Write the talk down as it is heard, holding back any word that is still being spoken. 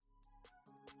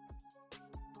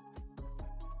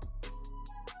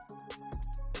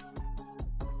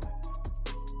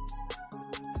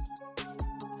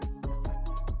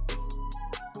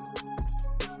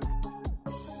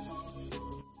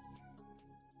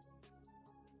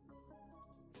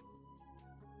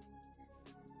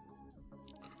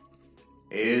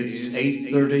It's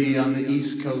 8:30 on the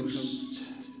East Coast,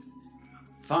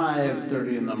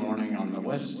 5:30 in the morning on the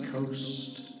West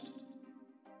Coast,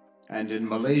 and in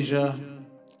Malaysia,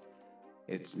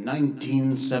 it's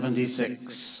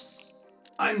 1976.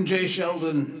 I'm Jay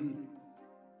Sheldon,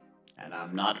 and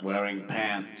I'm not wearing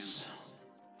pants.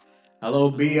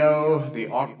 Hello, B.O., the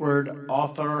awkward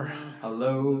author.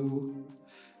 Hello,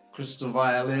 Crystal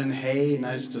Violin. Hey,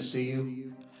 nice to see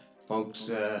you.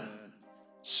 Folks,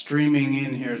 streaming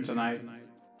in here tonight.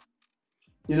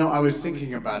 You know, I was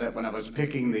thinking about it when I was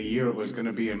picking the year it was going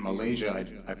to be in Malaysia. I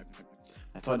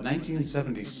thought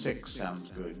 1976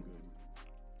 sounds good.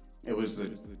 It was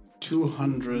the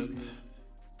 200th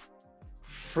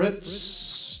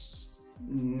Fritz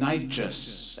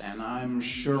Nightjus, and I'm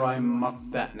sure I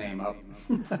mucked that name up.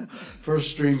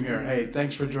 First stream here. Hey,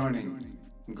 thanks for joining.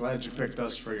 I'm glad you picked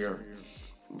us for your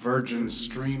Virgin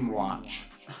Stream Watch.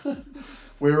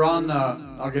 We're on,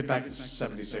 I'll get back to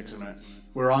 76 in a minute.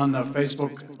 We're on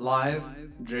Facebook Live.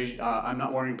 I'm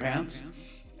not wearing pants.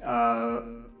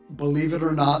 Believe it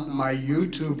or not, my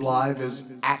YouTube Live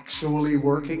is actually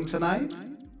working tonight.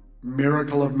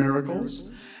 Miracle of miracles.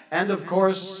 And of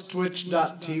course,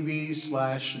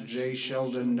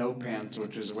 twitch.tv/JSheldonNoPants,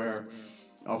 which is where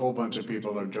a whole bunch of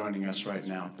people are joining us right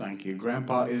now. Thank you.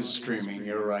 Grandpa is streaming,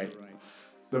 you're right.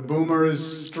 The boomer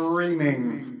is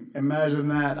streaming. Imagine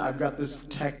that. I've got this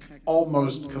tech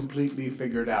almost completely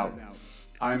figured out.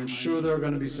 I'm sure there are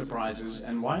going to be surprises.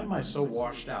 And why am I so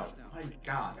washed out? My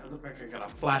God, I look like I got a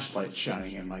flashlight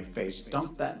shining in my face.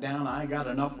 Dump that down. I got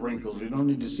enough wrinkles. You don't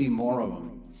need to see more of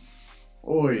them.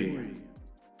 Oi.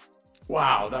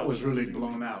 Wow, that was really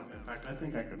blown out. In fact, I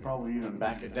think I could probably even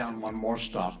back it down one more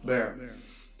stop. There.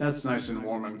 That's nice and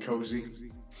warm and cozy.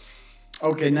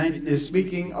 Okay,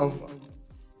 speaking of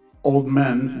old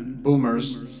men,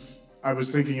 boomers, I was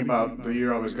thinking about the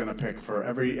year I was going to pick for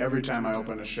every time I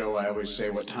open a show. I always say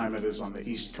what time it is on the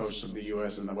East Coast of the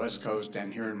U.S. and the West Coast,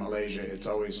 and here in Malaysia, it's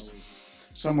always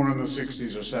somewhere in the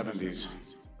 60s or 70s.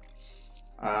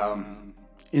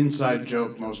 Inside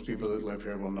joke, most people that live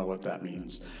here will know what that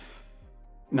means.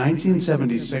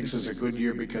 1976 is a good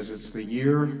year because it's the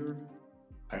year,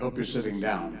 I hope you're sitting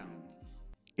down,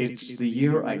 it's the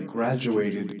year I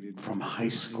graduated from high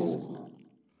school.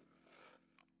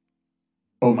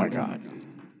 Oh my God.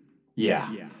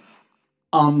 Yeah.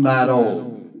 I'm that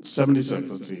old. 76,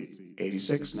 let's see.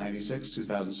 86, 96,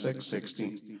 2006,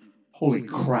 16. Holy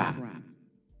crap.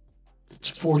 It's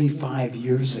 45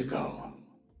 years ago.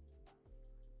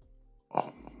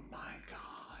 Oh my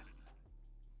God.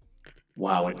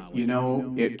 Wow.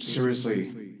 It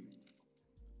seriously,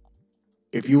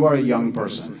 if you are a young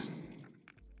person,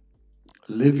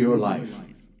 live your life.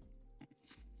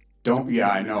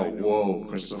 I know. Whoa,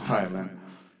 Crystal Highland.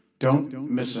 Don't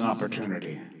miss an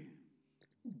opportunity.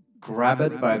 Grab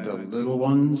it by the little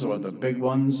ones or the big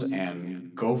ones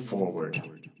and go forward.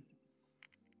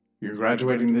 You're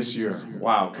graduating this year.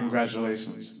 Wow,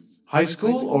 congratulations. High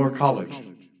school or college?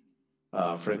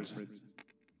 Fritz.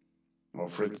 Or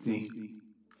Fritzney.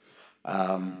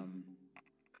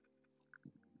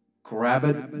 Grab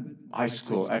it. High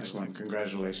school. Excellent.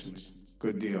 Congratulations.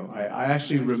 Good deal. I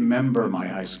actually remember my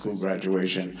high school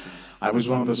graduation. I was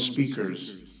one of the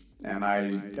speakers. And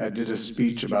I did a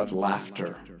speech about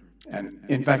laughter. And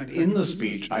in fact, in the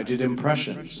speech, I did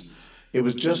impressions. It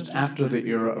was just after the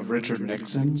era of Richard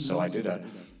Nixon, so I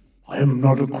am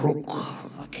not a crook.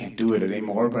 I can't do it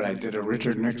anymore, but I did a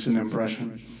Richard Nixon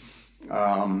impression.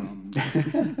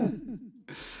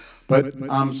 But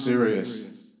I'm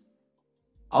serious.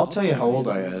 I'll tell you how old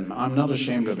I am. I'm not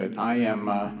ashamed of it. I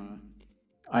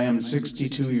am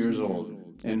 62 years old.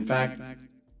 In fact,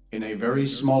 in a very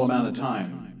small amount of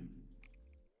time,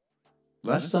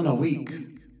 less than a week,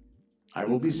 I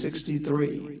will be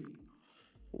 63.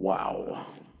 Wow.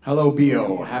 Hello,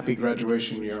 B.O. Happy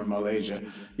graduation year in Malaysia.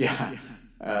 Yeah,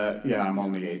 I'm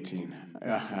only 18.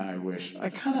 I wish. I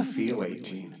kind of feel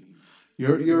 18.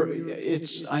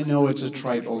 I know it's a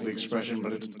trite old expression,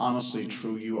 but it's honestly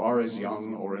true. You are as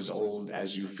young or as old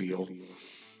as you feel.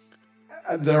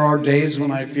 There are days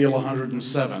when I feel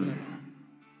 107,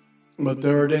 but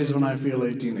there are days when I feel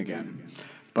 18 again.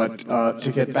 But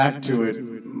to get back to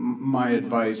it, my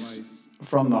advice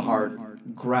from the heart,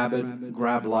 grab it,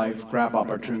 grab life, grab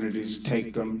opportunities,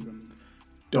 take them.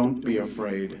 Don't be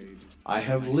afraid. I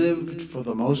have lived for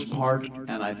the most part,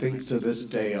 and I think to this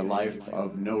day, a life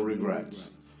of no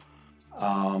regrets.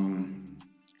 And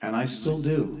I still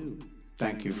do.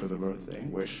 Thank you for the birthday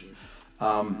wish.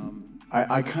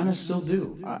 I kind of still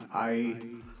do. I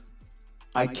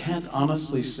can't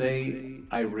honestly say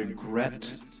I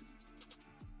regret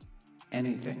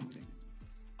anything.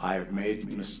 I've made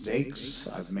mistakes.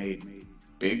 I've made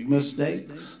big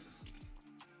mistakes.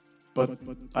 But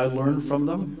I learned from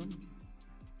them.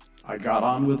 I got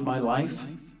on with my life.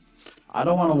 I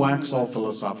don't want to wax all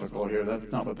philosophical here.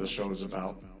 That's not what the show is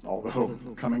about. Although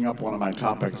coming up, one of my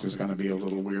topics is going to be a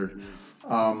little weird.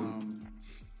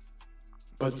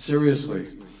 But seriously,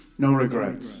 no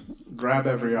regrets. Grab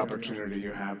every opportunity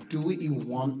you have. Do what you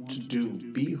want to do.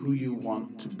 Be who you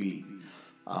want to be.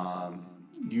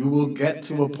 You will get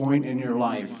to a point in your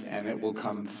life, and it will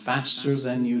come faster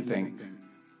than you think,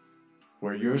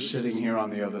 where you're sitting here on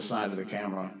the other side of the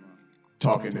camera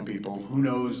talking to people. Who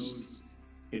knows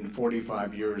in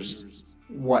 45 years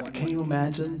what? Can you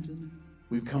imagine?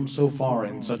 We've come so far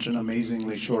in such an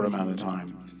amazingly short amount of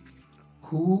time.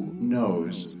 Who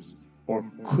knows or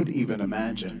could even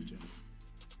imagine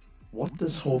what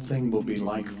this whole thing will be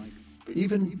like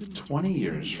even 20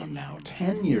 years from now,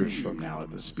 10 years from now, at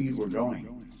the speed we're going.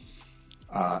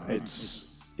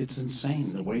 It's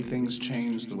insane, the way things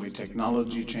change, the way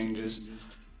technology changes.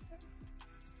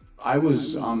 I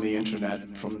was on the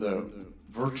internet from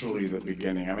virtually the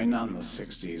beginning. I mean, not in the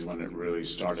 60s when it really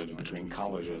started between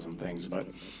colleges and things, but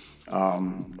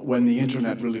when the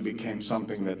internet really became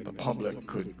something that the public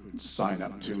could sign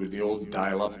up to, the old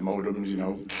dial-up modems,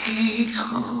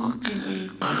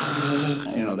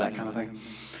 that kind of thing.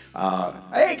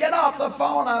 Hey, get off the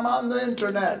phone, I'm on the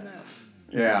internet.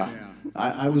 Yeah,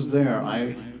 I was there.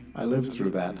 I lived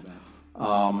through that.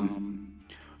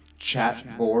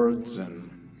 Chat boards and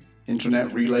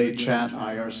internet relay chat,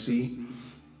 IRC.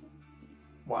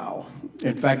 Wow.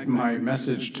 In fact, my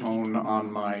message tone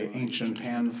on my ancient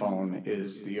hand phone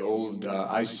is the old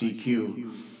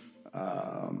ICQ,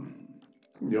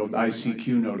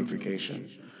 notification.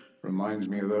 Reminds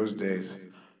me of those days.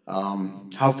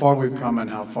 How far we've come and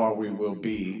how far we will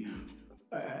be,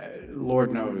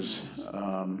 Lord knows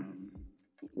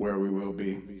where we will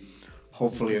be.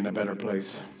 Hopefully in a better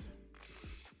place.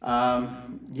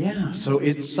 So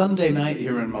it's Sunday night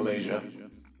here in Malaysia.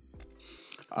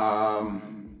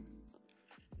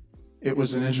 It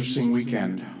was an interesting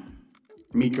weekend.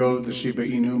 Miko, the Shiba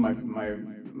Inu,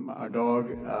 our dog,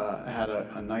 had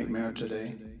a nightmare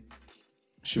today.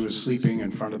 She was sleeping in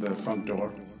front of the front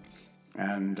door.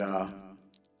 And,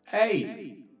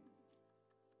 hey,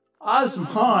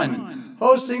 Osman,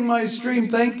 hosting my stream,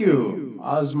 thank you.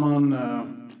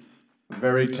 Osman,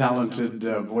 very talented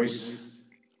voice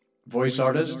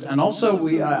artist. And also,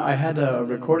 I had a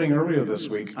recording earlier this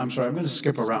week. I'm sorry, I'm going to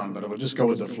skip around, but I will just go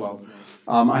with the flow.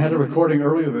 I had a recording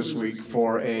earlier this week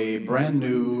for a brand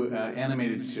new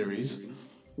animated series,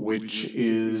 which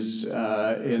is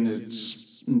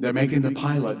they're making the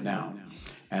pilot now.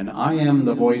 And I am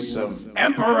the voice of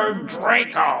Emperor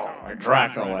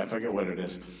Draco, I forget what it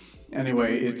is.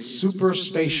 Anyway, it's Super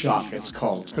Space Shock, it's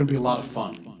called. It's going to be a lot of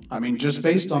fun. I mean, just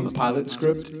based on the pilot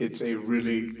script, it's a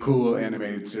really cool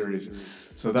animated series.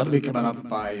 So that'll be coming up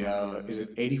by, is it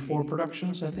 84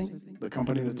 Productions, I think, the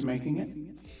company that's making it.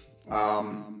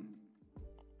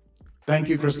 Thank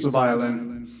you, Crystal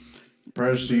Violin.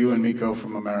 Prayers to you and Miko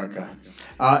from America.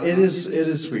 It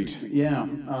is sweet, yeah.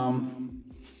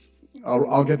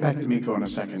 I'll get back to Miko in a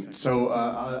second. So,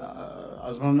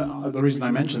 Osman, the reason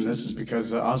I mentioned this is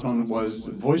because Osman was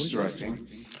voice directing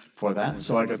for that,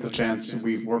 so I got the chance.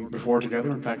 We worked before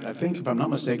together. In fact, I think, if I'm not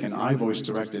mistaken, I voice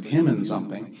directed him in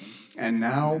something, and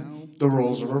now the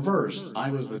roles are reversed.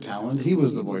 I was the talent, he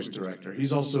was the voice director.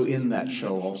 He's also in that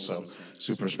show also,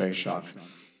 Super Space Shock.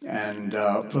 And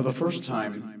for the first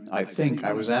time, I think,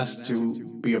 I was asked to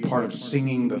be a part of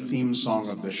singing the theme song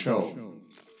of the show.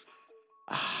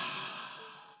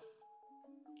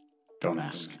 Don't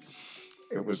ask.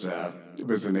 It was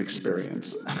an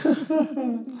experience.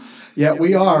 Yeah,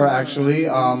 we are actually.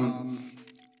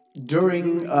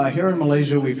 During here in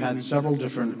Malaysia, we've had several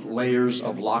different layers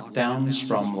of lockdowns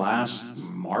from last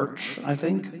March, I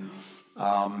think.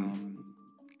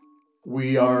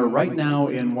 We are right now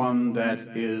in one that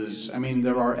is, I mean,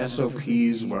 there are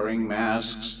SOPs, wearing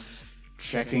masks,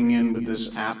 checking in with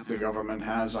this app the government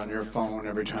has on your phone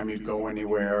every time you go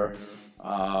anywhere.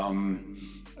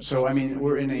 So, I mean,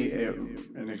 we're in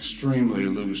an extremely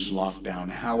loose lockdown.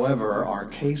 However, our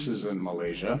cases in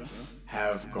Malaysia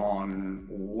have gone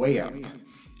way up.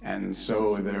 And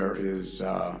so there is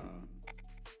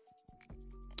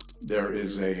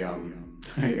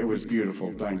it was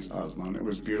beautiful. Thanks, Osman. It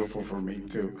was beautiful for me,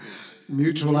 too.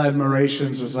 Mutual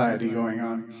Admiration Society going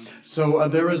on. So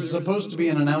there is supposed to be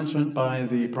an announcement by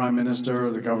the Prime Minister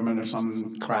or the government or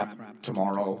some crap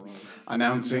tomorrow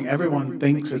announcing, everyone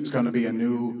thinks it's going to be a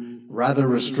new rather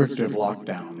restrictive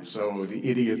lockdown. So the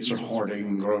idiots are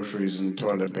hoarding groceries and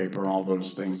toilet paper and all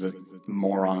those things that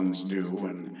morons do,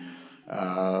 and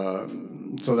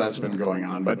so that's been going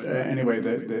on. But anyway,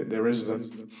 there is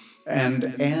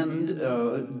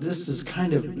this is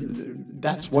kind of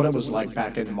that's what it was like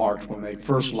back in March when they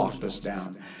first locked us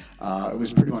down. It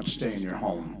was pretty much stay in your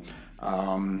home.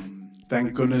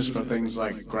 Thank goodness for things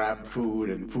like Grab Food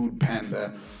and Food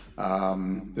Panda.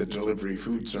 The delivery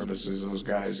food services, those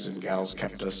guys and gals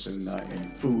kept us in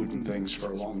food and things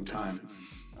for a long time.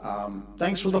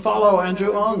 Thanks for the follow,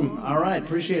 Andrew Ong. All right,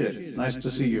 appreciate it. Nice to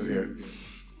see you here.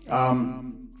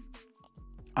 I'm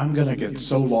gonna get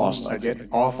so lost. I get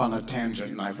off on a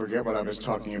tangent and I forget what I was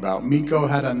talking about. Miko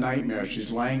had a nightmare.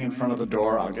 She's laying in front of the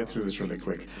door. I'll get through this really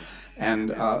quick. And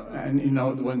you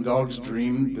know, when dogs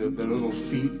dream, their little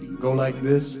feet go like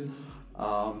this.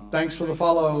 Thanks for the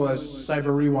follow,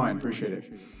 Cyber Rewind. Appreciate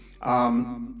it.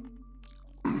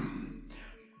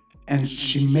 And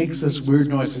she makes this weird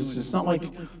noise. It's not like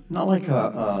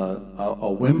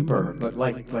a whimper, but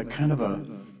like kind of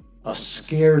a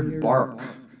scared bark.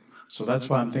 So that's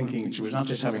why I'm thinking she was not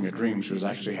just having a dream; she was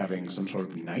actually having some sort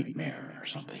of nightmare or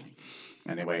something.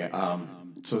 Anyway,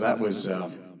 so that was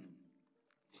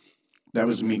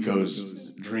Miko's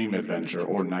dream adventure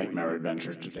or nightmare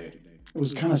adventure today. It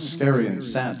was kind of scary and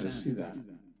sad to see that.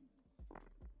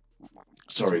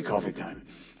 Sorry, coffee time.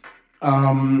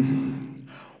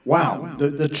 Wow,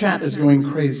 the chat is going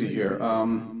crazy here.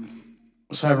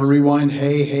 Cyber Rewind,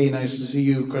 hey, nice to see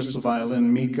you. Crystal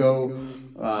Violin, Miko,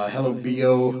 hello,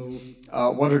 Bio.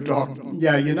 What are dog?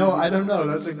 Yeah, you know, I don't know.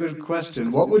 That's a good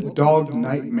question. What would dog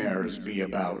nightmares be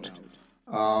about?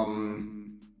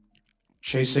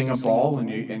 Chasing a ball and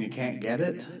you can't get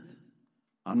it?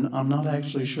 I'm not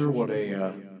actually sure what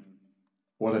a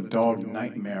dog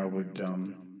nightmare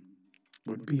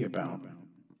would be about.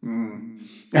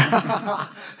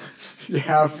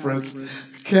 Yeah, Fritz,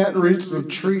 can't reach the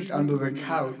treat under the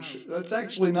couch. That's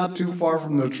actually not too far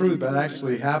from the truth. That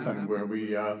actually happened where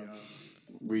we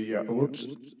whoops,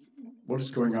 what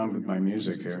is going on with my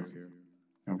music here?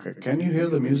 Okay, can you hear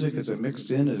the music? Is it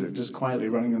mixed in? Is it just quietly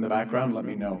running in the background? Let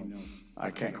me know. I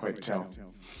can't quite tell.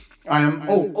 I am,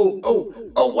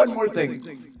 one more thing.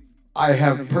 I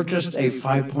have purchased a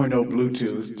 5.0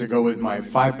 Bluetooth to go with my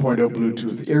 5.0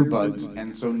 Bluetooth earbuds,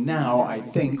 and so now I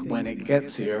think when it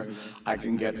gets here, I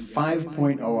can get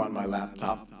 5.0 on my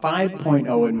laptop,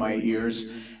 5.0 in my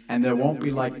ears, and there won't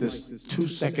be like this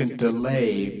 2-second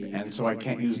delay, and so I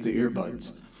can't use the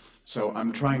earbuds. So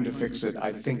I'm trying to fix it.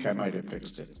 I think I might have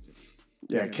fixed it.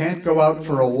 Yeah, can't go out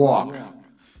for a walk.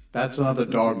 That's another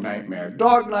dog nightmare.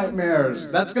 Dog nightmares!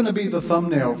 That's going to be the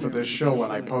thumbnail for this show when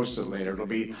I post it later. It'll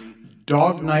be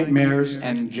dog nightmares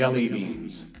and jelly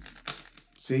beans.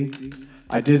 See?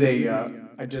 I did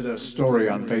a story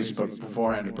on Facebook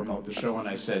beforehand to promote the show, and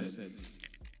I said,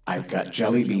 I've got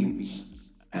jelly beans,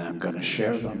 and I'm going to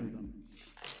share them.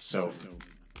 So,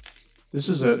 this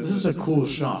is a cool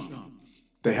shop.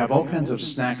 They have all kinds of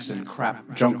snacks and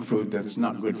crap junk food that's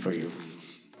not good for you.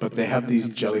 But they have these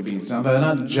jelly beans. Now, they're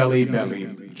not Jelly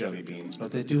Belly jelly beans,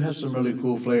 but they do have some really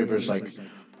cool flavors like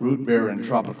root beer and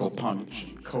tropical punch,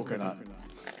 and coconut.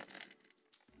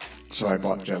 So I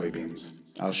bought jelly beans.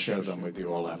 I'll share them with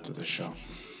you all after the show.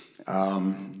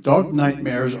 Dog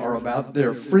nightmares are about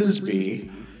their frisbee.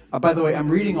 By the way,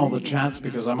 I'm reading all the chats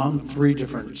because I'm on 3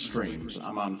 different streams.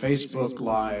 I'm on Facebook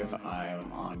Live,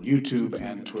 I'm on YouTube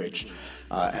and Twitch.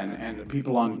 And the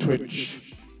people on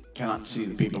Twitch cannot see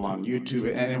the people on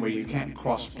YouTube. Anyway, you can't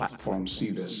cross-platform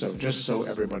see this, so just so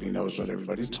everybody knows what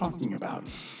everybody's talking about.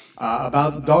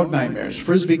 About dog nightmares.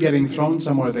 Frisbee getting thrown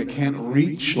somewhere they can't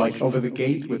reach, like over the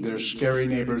gate with their scary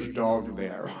neighbor's dog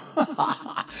there.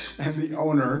 And the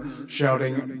owner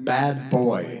shouting, "Bad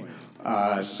boy."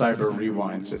 Cyber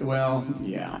Rewinds. Well,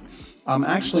 yeah.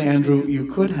 Actually, Andrew, you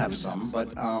could have some, but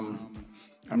I'm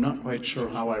not quite sure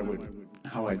how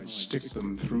I'd stick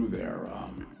them through there.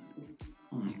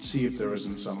 See if there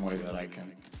isn't some way that I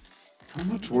can. How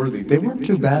much were these? They weren't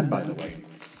too bad, by the way.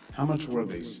 How much were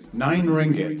these? 9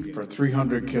 ringgit for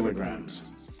 300 kilograms.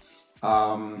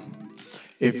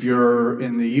 If you're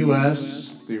in the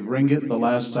U.S., the ringgit, the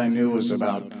last I knew, was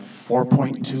about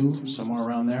 4.2, somewhere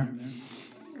around there.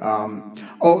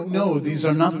 Oh, no, these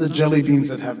are not the jelly beans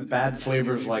that have bad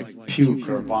flavors like puke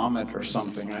or vomit or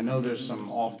something. I know there's some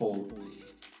awful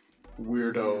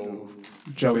weirdo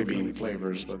jelly bean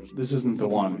flavors, but this isn't the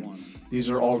one. These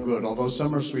are all good, although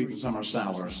some are sweet and some are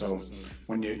sour. So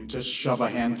when you just shove a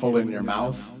handful in your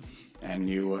mouth and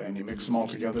you mix them all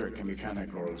together, it can be kind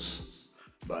of gross.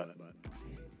 But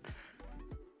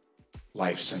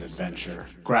life's an adventure.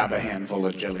 Grab a handful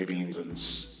of jelly beans and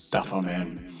stuff them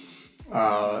in.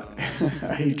 Uh,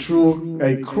 a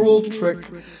cruel trick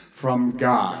from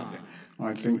God.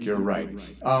 I think you're right.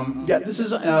 Yeah, this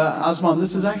is Osman.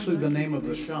 This is actually the name of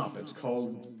the shop. It's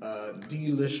called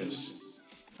Delicious.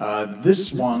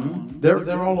 This one,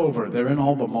 they're all over. They're in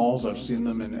all the malls. I've seen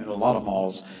them in a lot of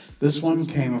malls. This one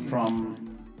came from,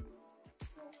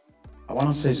 I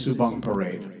want to say Subang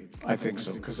Parade. I think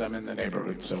so, because I'm in the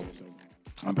neighborhood, so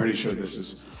I'm pretty sure this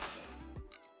is.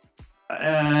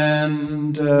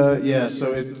 And yeah,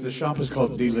 so the shop is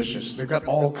called Delicious. They've got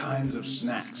all kinds of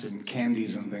snacks and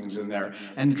candies and things in there,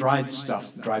 and dried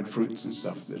stuff, dried fruits and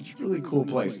stuff. It's a really cool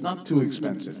place, not too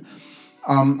expensive.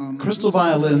 Crystal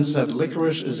Violin said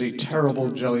licorice is a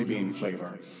terrible jelly bean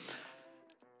flavor.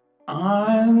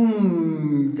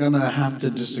 I'm gonna have to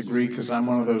disagree because I'm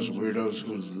one of those weirdos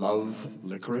who love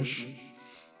licorice.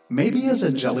 Maybe as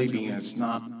a jelly bean, it's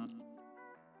not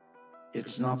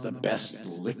the best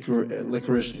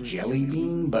licorice jelly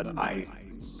bean, but I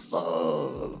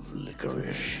love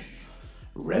licorice.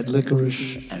 Red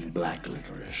licorice and black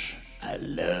licorice. I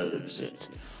loves it.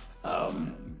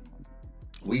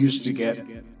 We used to get,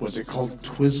 was it called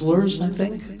Twizzlers, I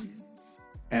think?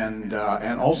 And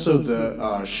also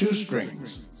the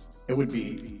shoestrings. It would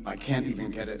be, I can't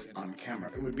even get it on camera.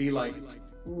 It would be like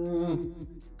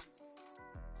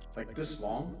this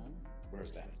long.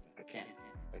 Where's that? I can't.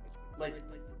 Like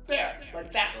there,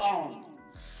 like that long.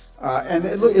 And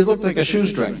it looked like a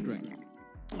shoestring.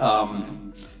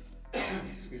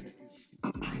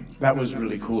 That was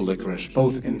really cool licorice,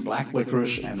 both in black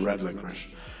licorice and red licorice.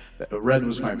 Red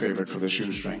was my favorite for the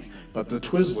shoestring, but the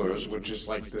Twizzlers, which is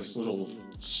like this little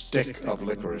stick of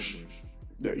licorice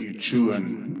that you chew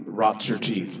and rots your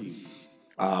teeth.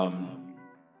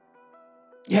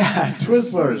 Yeah,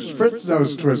 Twizzlers. Fritz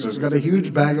knows Twizzlers. Got a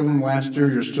huge bag of them last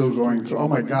year. You're still going through. Oh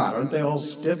my God, aren't they all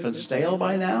stiff and stale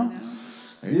by now?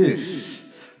 Eesh.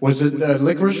 Was it the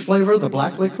licorice flavor, the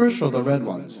black licorice, or the red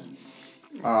ones?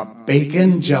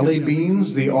 Bacon jelly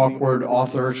beans. The awkward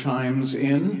author chimes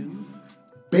in.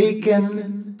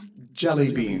 Bacon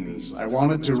jelly beans. I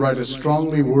wanted to write a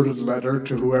strongly worded letter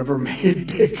to whoever made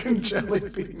bacon jelly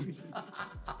beans.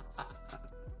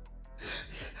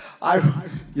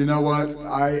 You know what?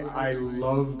 I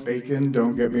love bacon.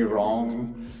 Don't get me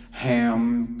wrong.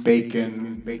 Ham,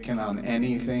 bacon on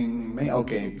anything.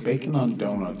 Okay, bacon on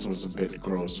donuts was a bit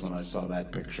gross when I saw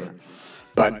that picture,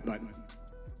 but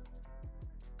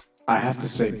I have to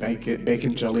say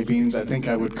bacon jelly beans. I think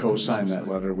I would co-sign that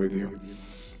letter with you.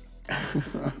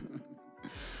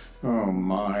 Oh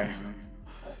my.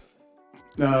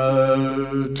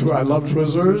 I love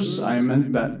Twizzlers. I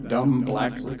meant that dumb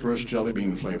black licorice jelly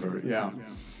bean flavor. Yeah.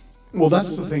 Well,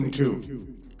 that's the thing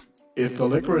too. If the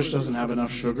licorice doesn't have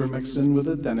enough sugar mixed in with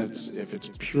it, then if it's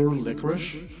pure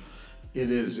licorice,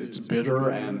 it's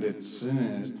bitter and it's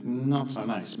not so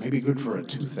nice. Maybe good for a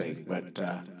toothache,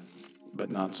 but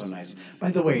not so nice.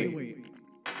 By the way,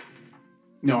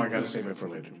 no, I gotta save it for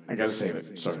later. I gotta save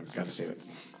it. Sorry, gotta save it.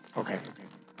 Okay.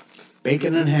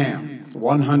 Bacon and ham,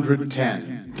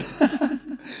 110.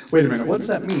 Wait a minute, what's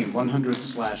that mean,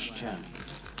 100/10?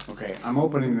 Okay, I'm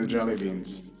opening the jelly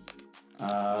beans.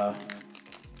 I'm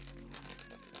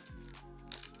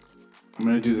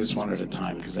going to do this one at a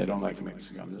time because I don't like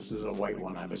mixing them. This is a white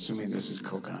one. I'm assuming this is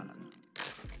coconut.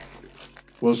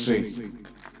 We'll see.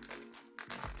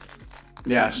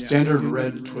 Yeah, standard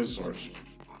red Twizzlers.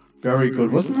 Very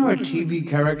good. Wasn't there a TV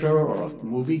character or a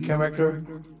movie character?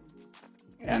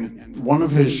 And one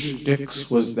of his shticks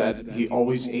was that he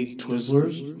always ate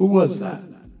Twizzlers. Who was that?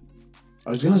 I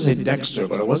was going to say Dexter,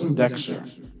 but it wasn't Dexter.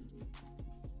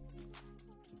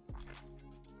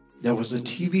 There was a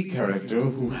TV character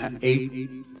who ate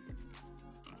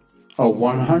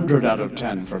 100 out of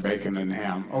 10 for bacon and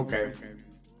ham. Okay.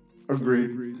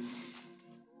 Agreed.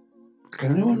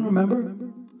 Can anyone remember?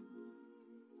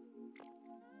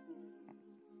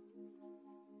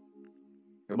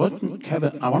 It wasn't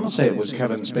Kevin. I want to say it was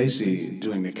Kevin Spacey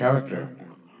doing the character,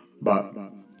 but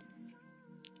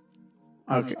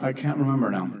I can't remember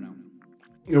now.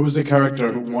 It was the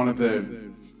character. One of the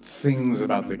things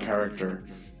about the character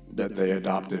that they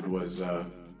adopted was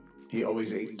he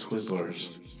always ate Twizzlers.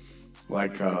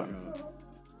 Like,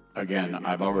 again,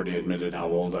 I've already admitted how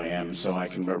old I am, so I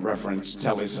can reference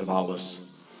Telly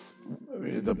Savalas,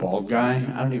 the bald guy.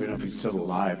 I don't even know if he's still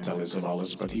alive, Telly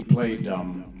Savalas, but he played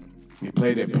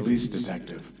a police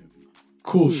detective.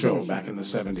 Cool show back in the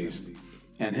 70s.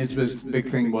 And his big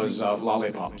thing was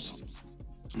lollipops.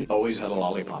 He always had a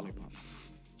lollipop.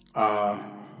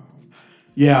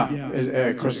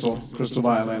 Crystal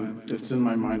Violin. It's in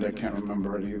my mind. I can't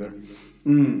remember it either.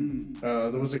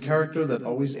 There was a character that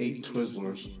always ate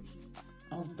Twizzlers.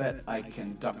 I'll bet I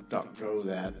can duck go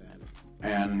that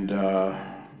and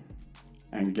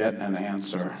get an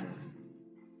answer.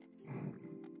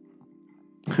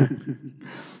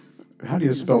 How do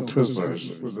you spell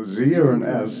Twizzlers? With a Z or an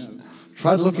S?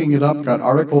 Tried looking it up. Got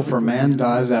article for man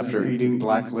dies after eating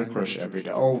black licorice every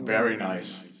day. Oh, very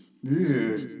nice.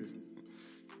 Ew.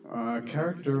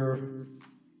 Character.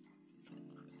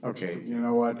 Okay, you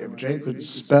know what? If Jay could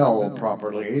spell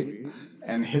properly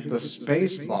and hit the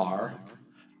space bar,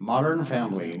 Modern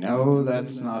Family. No,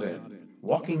 that's not it.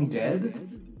 Walking Dead?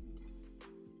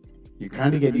 You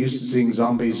kind of get used to seeing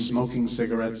zombies smoking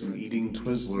cigarettes and eating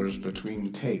Twizzlers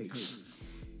between takes.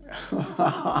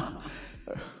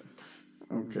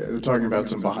 Okay, they're talking about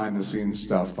some behind-the-scenes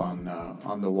stuff on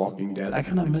The Walking Dead. I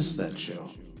kind of missed that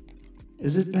show.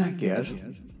 Is it back yet?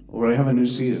 Or do they have a new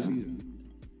season?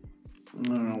 I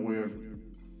don't know, weird.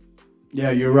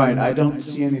 Yeah, you're right. I don't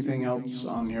see anything else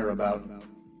on here about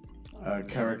a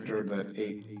character that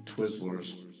ate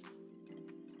Twizzlers.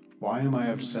 Why am I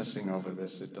obsessing over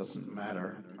this? It doesn't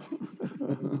matter.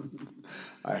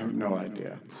 I have no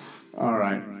idea. All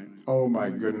right. Oh my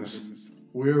goodness.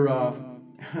 We're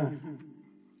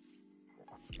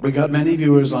we got many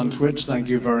viewers on Twitch. Thank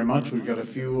you very much. We've got a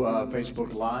few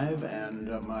Facebook Live and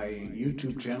my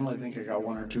YouTube channel. I think I got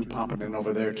one or two popping in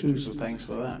over there too. So thanks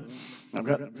for that. I've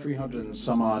got 300 and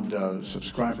some odd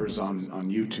subscribers on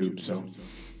YouTube. So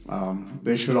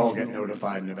they should all get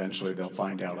notified, and eventually they'll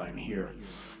find out I'm here.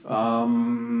 All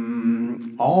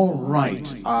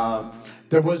right.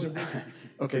 There was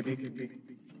okay.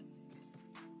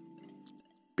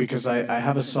 Because I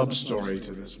have a sub-story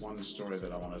to this one story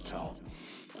that I want to tell.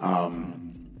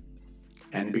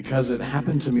 And because it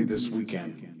happened to me this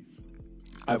weekend,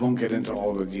 I won't get into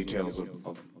all the details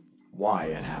of why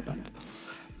it happened.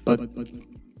 But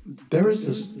there is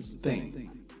this thing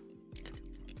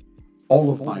all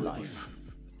of my life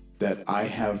that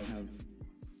how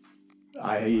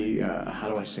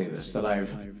do I say this, that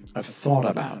I've thought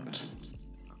about.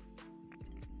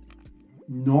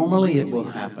 Normally it will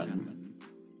happen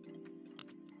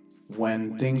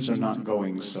when things are not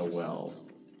going so well,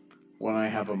 when I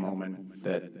have a moment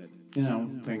that,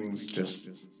 things just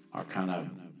are kind of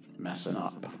messing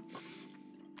up.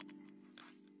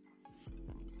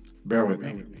 Bear with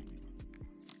me.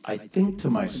 I think to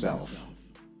myself,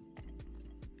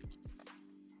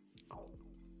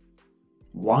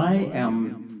 why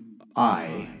am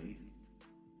I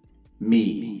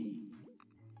me?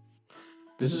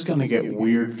 This is going to get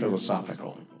weird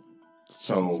philosophical,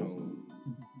 so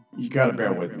you got to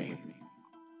bear with me.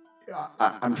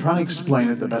 I'm trying to explain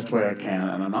it the best way I can,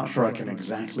 and I'm not sure I can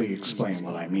exactly explain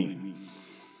what I mean.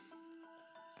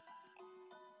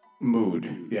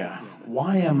 Mood, yeah.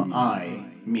 Why am I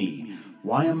me?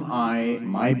 Why am I,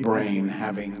 my brain,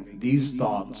 having these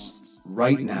thoughts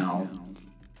right now?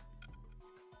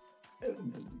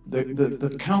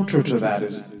 The counter to that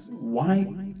is,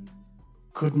 why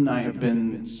couldn't I have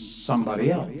been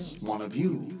somebody else, one of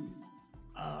you,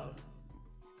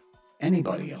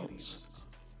 anybody else?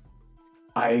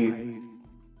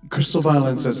 Crystal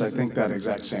Violin says I think that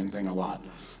exact same thing a lot.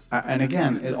 And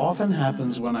again, it often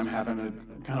happens when I'm having a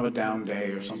kind of a down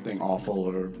day or something awful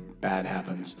or bad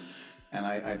happens. And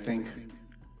I think,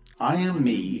 I am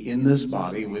me in this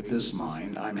body with this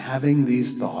mind. I'm having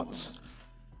these thoughts.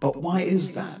 But why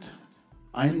is that?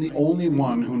 I'm the only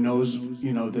one who knows,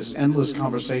 this endless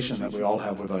conversation that we all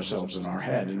have with ourselves in our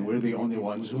head, and we're the only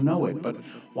ones who know it. But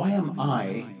why am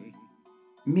I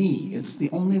me? It's the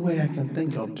only way I can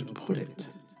think of to put it.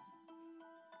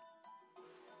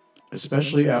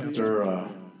 Especially after,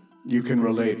 you can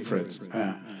relate, Fritz,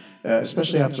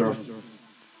 especially after I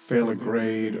fail a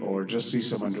grade or just see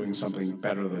someone doing something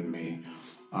better than me.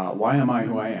 Why am I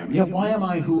who I am? Yeah, why am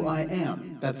I who I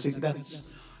am?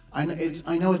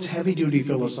 I know it's heavy-duty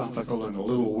philosophical and a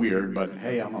little weird, but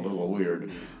hey, I'm a little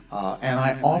weird. And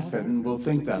I often will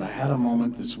think that. I had a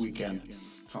moment this weekend.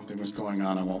 Something was going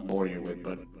on I won't bore you with,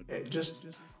 but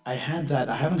I had that.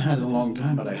 I haven't had it in a long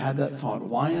time, but I had that thought.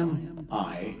 Why am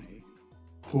I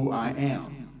who I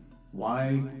am?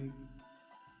 Why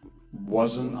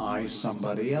wasn't I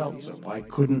somebody else? Or why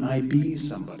couldn't I be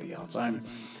somebody else?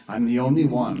 I'm the only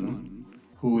one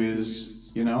who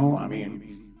is,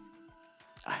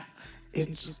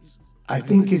 I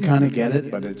think you kind of get it,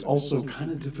 but it's also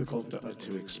kind of difficult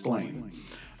to explain.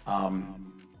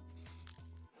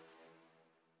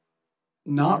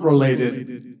 Not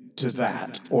related to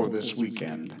that or this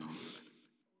weekend,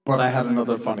 but I had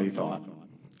another funny thought.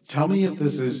 Tell me if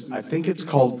this is, I think it's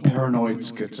called paranoid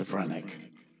schizophrenic.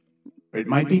 It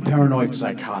might be paranoid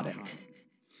psychotic.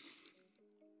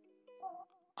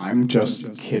 I'm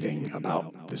just kidding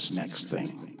about this next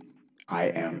thing. I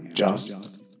am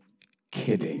just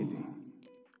kidding.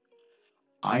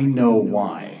 I know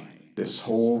why this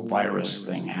whole virus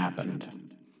thing happened.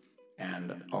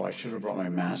 And oh, I should have brought my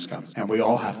mask up. And we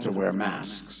all have to wear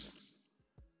masks.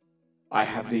 I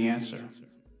have the answer.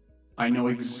 I know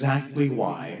exactly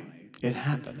why it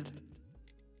happened.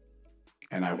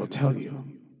 And I will tell you.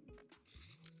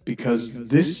 Because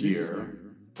this year,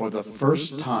 for the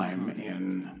first time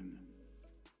in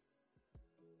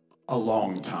a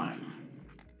long time,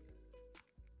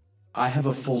 I have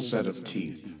a full set of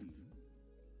teeth.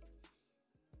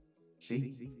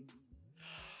 See?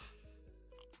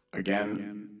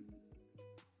 Again,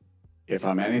 if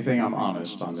I'm anything, I'm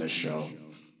honest on this show.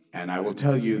 And I will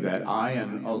tell you that I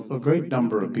and a great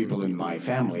number of people in my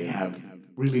family have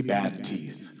really bad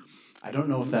teeth. I don't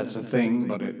know if that's a thing,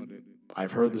 but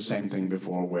I've heard the same thing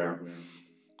before where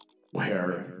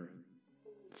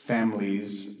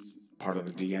families, part of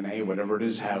the DNA, whatever it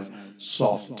is, have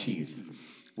soft teeth.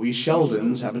 We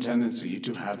Sheldons have a tendency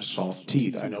to have soft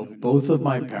teeth. I know both of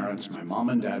my parents, my mom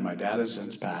and dad, my dad has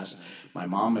since passed. My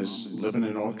mom is living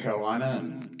in North Carolina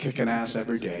and kicking ass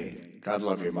every day. God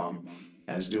love you, Mom,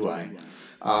 as do I.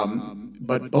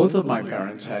 But both of my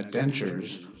parents had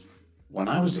dentures when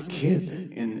I was a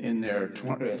kid in their,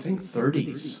 20, I think,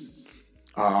 30s.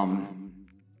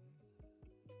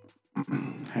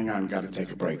 Hang on, got to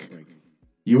take a break.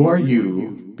 You are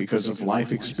you because of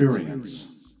life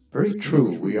experience. Very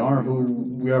true. We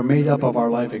are made up of our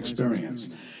life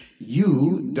experience.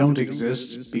 You don't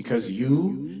exist because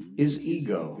you is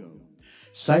ego.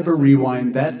 Cyber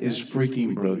Rewind, that is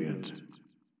freaking brilliant.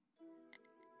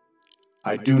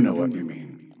 I do know what you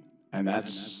mean. And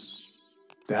that's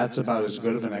about as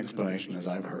good of an explanation as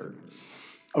I've heard.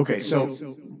 Okay, so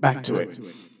back to it.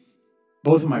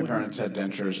 Both of my parents had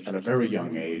dentures at a very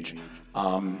young age.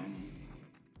 I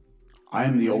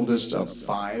am the oldest of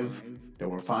 5. There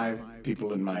were 5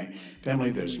 people in my family.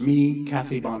 There's me,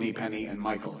 Kathy, Bonnie, Penny, and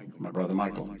Michael, my brother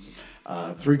Michael.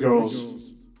 3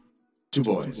 girls, 2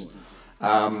 boys.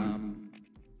 I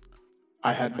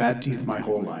had bad teeth my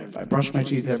whole life. I brushed my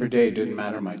teeth every day. It didn't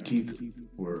matter. My teeth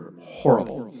were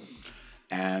horrible.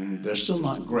 And they're still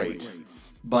not great.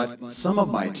 But some of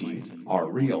my teeth are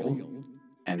real,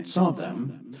 and some of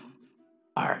them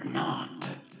are not.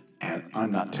 And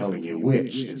I'm not telling you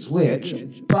which is which,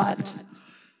 but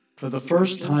for the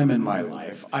first time in my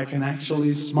life, I can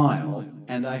actually smile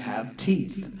and I have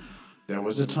teeth. There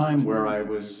was a time where I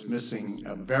was missing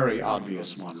a very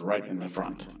obvious one right in the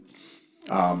front.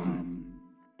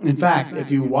 In fact, if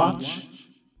you watch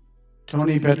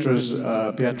Tony Pietra's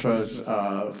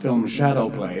film Shadow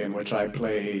Play, in which I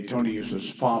play Tony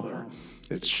Youse's father,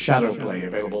 it's Shadow Play,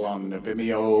 available on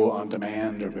Vimeo on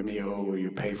demand or Vimeo where you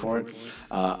pay for it.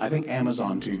 I think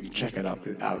Amazon to check it out.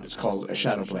 It's called a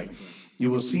Shadow Play. You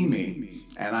will see me,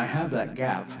 and I have that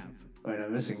gap and a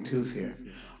missing tooth here.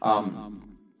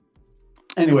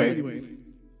 Anyway,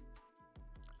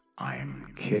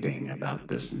 I'm kidding about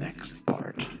this next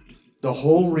part. The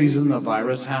whole reason the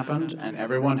virus happened and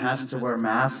everyone has to wear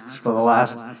masks for the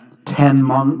last 10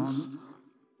 months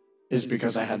is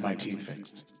because I had my teeth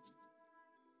fixed.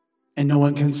 And no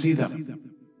one can see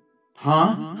them.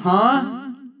 Huh?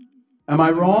 Am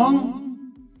I wrong?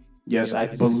 Yes,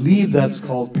 I believe that's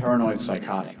called paranoid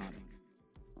psychotic.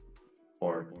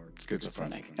 Or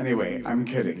schizophrenic. Anyway, I'm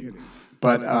kidding.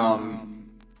 But,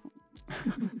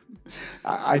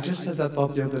 I just had that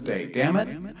thought the other day. Damn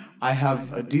it, I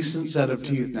have a decent set of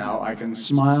teeth now. I can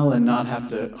smile and not have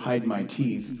to hide my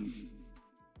teeth.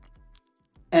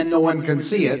 And no one can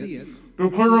see it.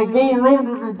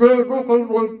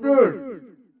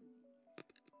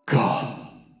 God.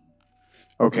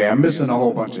 Okay, I'm missing a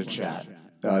whole bunch of chat.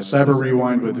 Cyber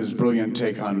Rewind with his brilliant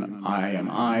take on I Am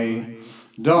I.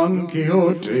 Don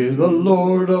Quixote, the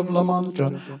Lord of La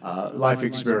Mancha. Life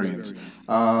experience.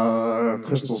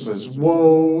 Crystal says,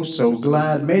 whoa, so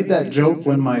glad. Made that joke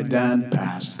when my dad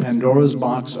passed. Pandora's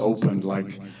box opened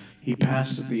like he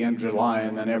passed at the end of July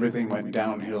and then everything went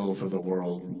downhill for the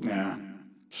world. Yeah,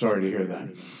 sorry to hear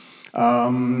that.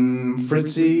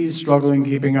 Fritzy, struggling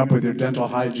keeping up with your dental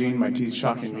hygiene. My teeth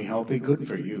shockingly healthy. Good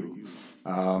for you.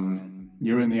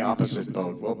 You're in the opposite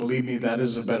boat. Well, believe me, that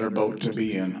is a better boat to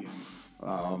be in.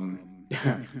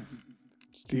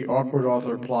 The awkward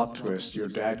author plot twist. Your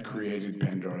dad created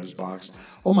Pandora's box.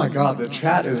 Oh my God, the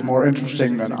chat is more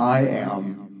interesting than I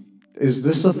am. Is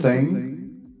this a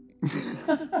thing?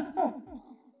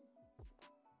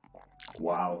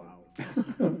 Wow.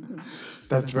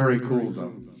 That's very cool,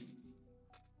 though.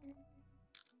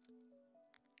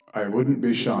 I wouldn't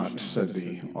be shocked, said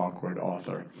the awkward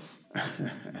author.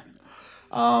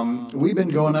 We've been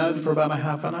going at it for about a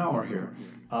half an hour here.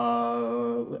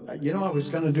 I was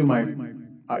going to do my.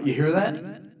 You hear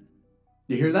that?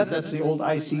 You hear that? That's the old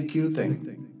ICQ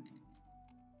thing.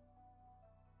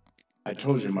 I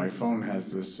told you my phone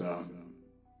has this.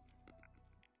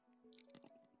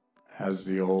 Has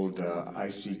the old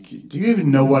ICQ. Do you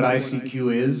even know what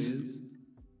ICQ is?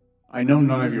 I know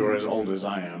none of you are as old as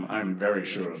I am. I'm very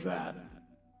sure of that.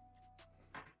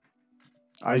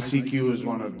 ICQ is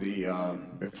one of the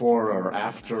before or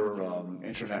after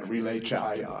Internet Relay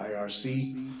Chat,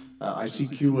 IRC.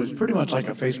 ICQ was pretty much like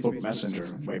a Facebook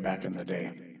Messenger way back in the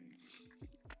day.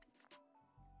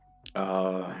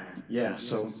 Yeah,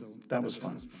 so that was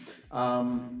fun.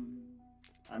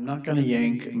 I'm not going to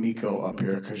yank Miko up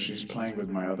here because she's playing with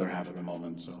my other half at the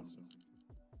moment, so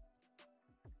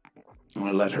I'm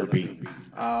going to let her be.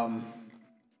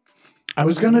 I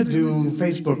was going to do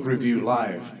Facebook review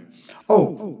live.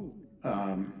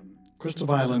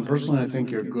 Crystal Island, personally, I think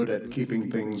you're good at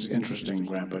keeping things interesting,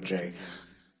 Grandpa Jay.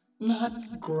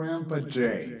 Not Grandpa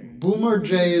Jay. Boomer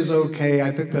Jay is okay.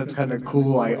 I think that's kind of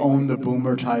cool. I own the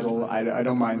Boomer title. I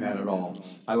don't mind that at all.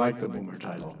 I like the Boomer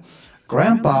title.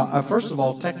 Grandpa, first of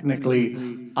all,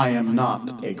 technically, I am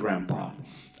not a grandpa.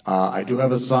 I do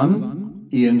have a son,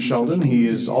 Ian Sheldon. He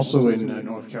is also in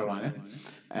North Carolina.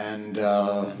 And,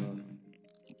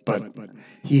 but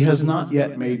he has not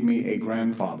yet made me a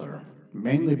grandfather.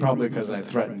 Mainly probably because I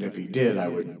threatened if he did, I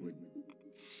would.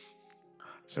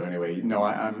 So anyway, no,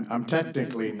 I'm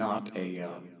technically not a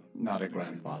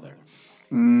grandfather.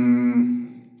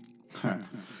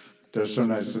 They're so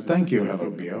nice. Thank you, Hello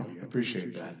Bio.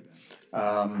 Appreciate that.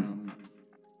 All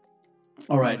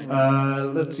right,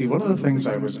 let's see. One of the things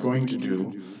I was going to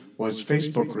do was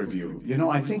Facebook review.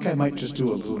 I think I might just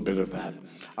do a little bit of that.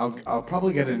 I'll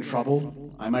probably get in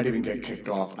trouble. I might even get kicked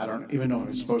off. I don't even know if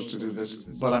I'm supposed to do this,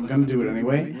 but I'm going to do it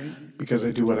anyway because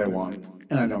I do what I want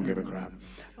and I don't give a crap.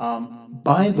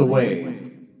 By the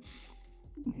way,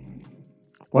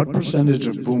 what percentage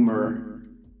of boomer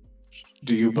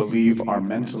do you believe are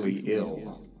mentally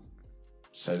ill?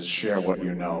 Says share what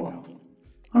you know.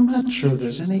 I'm not sure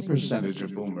there's any percentage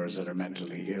of boomers that are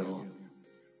mentally ill.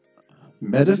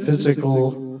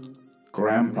 Metaphysical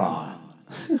grandpa.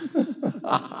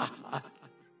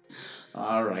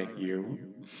 All right, you.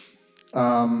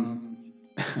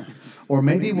 Or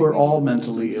maybe we're all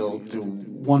mentally ill to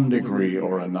one degree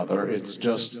or another. It's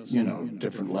just,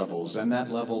 different levels. And that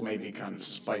level maybe kind of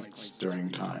spikes during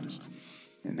times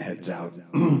and heads out.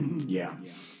 Yeah.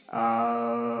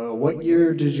 What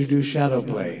year did you do Shadow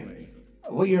Play?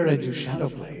 What year did I do Shadow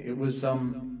Play? It was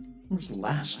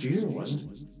last year,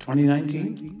 wasn't it?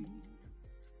 2019?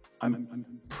 I'm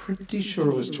pretty sure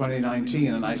it was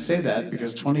 2019, and I say that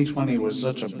because 2020 was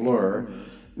such a blur.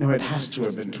 No, it has to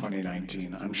have been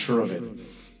 2019. I'm sure of it.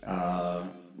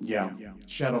 Yeah,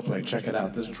 Shadow Play, check it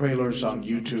out. There's trailers on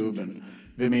YouTube and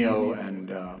Vimeo and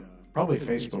probably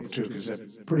Facebook too, because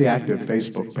it's a pretty active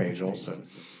Facebook page also.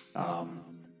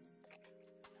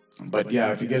 But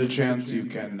yeah, if you get a chance, you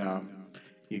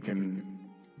can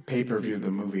pay-per-view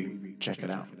the movie. Check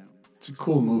it out. It's a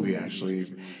cool movie,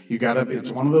 actually.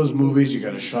 It's one of those movies you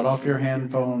gotta shut off your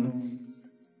handphone,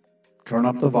 turn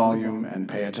up the volume, and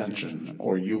pay attention,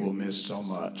 or you will miss so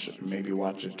much. Maybe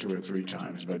watch it 2 or 3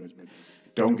 times, but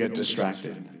don't get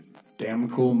distracted. Damn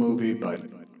cool movie, but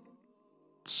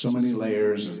so many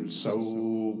layers and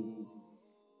so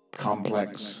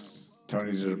complex.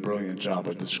 Tony did a brilliant job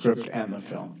with the script and the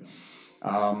film.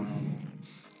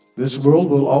 This world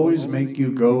will always make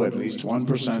you go at least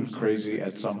 1% crazy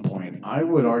at some point. I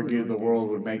would argue the world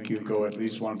would make you go at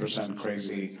least 1%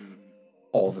 crazy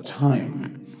all the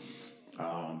time.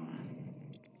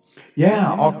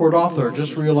 Yeah, awkward author.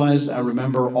 Just realized I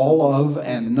remember all of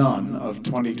and none of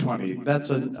 2020. That's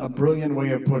a brilliant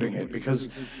way of putting it,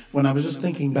 because when I was just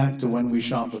thinking back to when we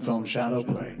shot the film Shadow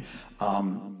Play,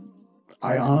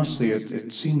 I honestly,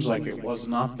 it seems like it was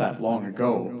not that long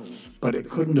ago, but it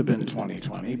couldn't have been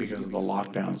 2020 because of the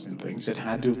lockdowns and things. It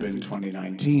had to have been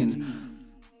 2019,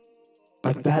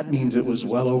 but that means it was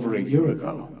well over a year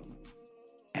ago.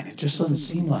 And it just doesn't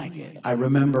seem like it. I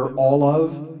remember all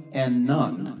of and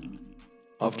none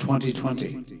of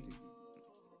 2020.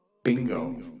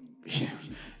 Bingo. Yeah,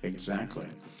 exactly.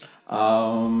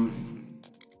 All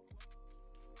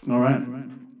right.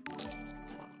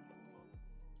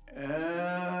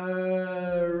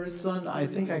 Rizwan, I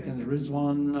think I can.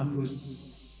 Rizwan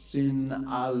Hussein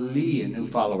Ali, a new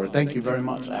follower. Thank you very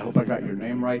much. I hope I got your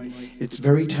name right. It's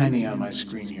very tiny on my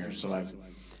screen here, so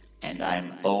and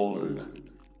I'm old.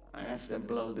 I have to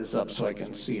blow this up so I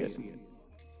can see it.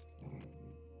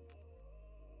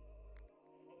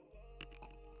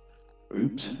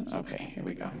 moment. Okay, here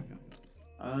we go.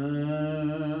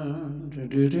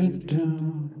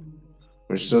 Do-do-do-do.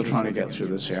 We're still trying to get through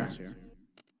this here.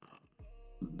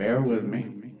 Bear with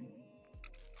me.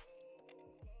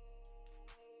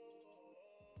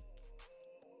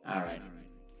 All right.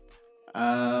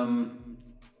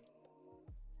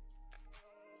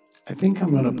 I think I'm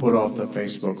going to put off the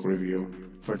Facebook review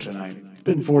for tonight. It's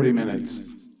been 40 minutes.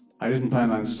 I didn't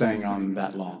plan on staying on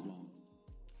that long.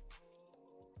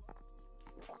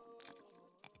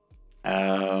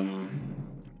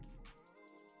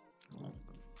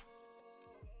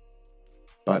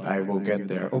 But I will get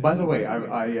there. Oh, by the way,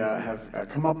 I have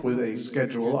come up with a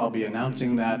schedule. I'll be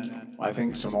announcing that, I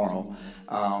think, tomorrow.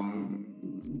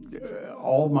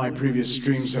 All my previous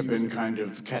streams have been kind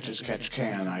of catch as catch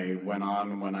can. I went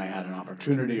on when I had an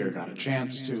opportunity or got a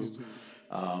chance to.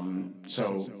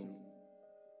 So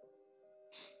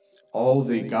all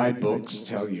the guidebooks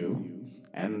tell you,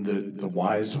 and the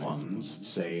wise ones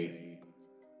say,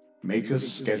 make a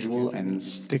schedule and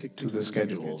stick to the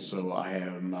schedule. So I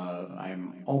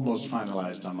am almost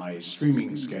finalized on my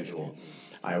streaming schedule.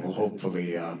 I will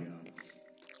hopefully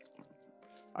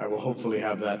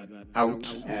have that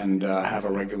out and have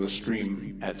a regular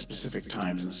stream at specific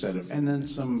times instead of, and then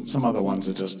some other ones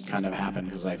that just kind of happen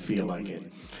because I feel like it.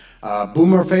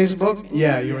 Boomer Facebook?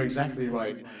 Yeah, you're exactly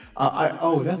right.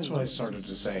 That's what I started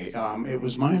to say. It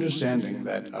was my understanding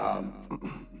that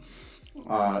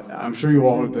I'm sure you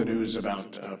all heard the news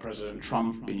about President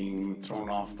Trump being thrown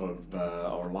off of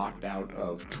or locked out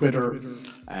of Twitter,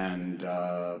 and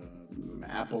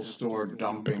Apple Store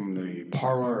dumping the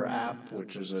Parler app,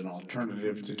 which is an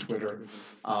alternative to Twitter.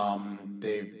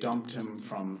 They've dumped him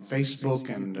from Facebook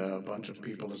and a bunch of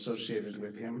people associated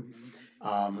with him.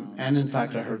 And in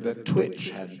fact, I heard that Twitch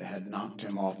had knocked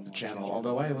him off the channel,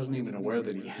 although I wasn't even aware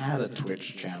that he had a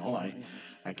Twitch channel. I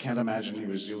can't imagine he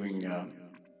was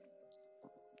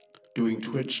doing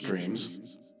Twitch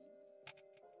streams.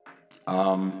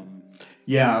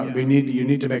 Yeah, you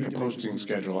need to make a posting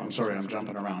schedule. I'm sorry, I'm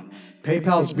jumping around.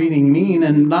 PayPal's being mean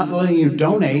and not letting you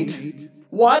donate.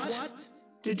 What?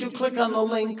 Did you click on the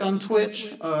link on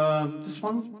Twitch? This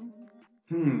one?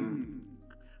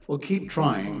 Well, keep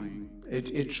trying.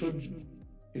 It should.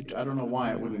 I don't know why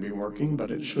it wouldn't be working,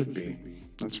 but it should be.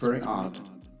 That's very odd.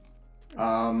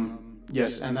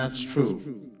 Yes, and that's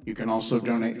true. You can also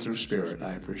donate through Spirit.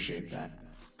 I appreciate that.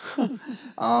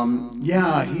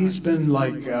 Yeah, he's been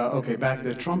like, back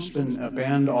there. Trump's been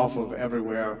banned off of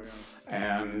everywhere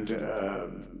and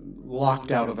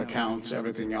locked out of accounts,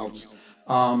 everything else.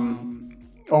 A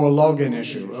login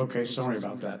issue. Okay, sorry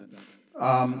about that.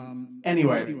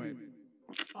 Anyway,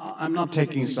 I'm not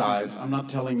taking sides. I'm not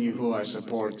telling you who I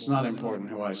support. It's not important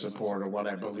who I support or what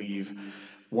I believe.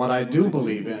 What I do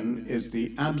believe in is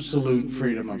the absolute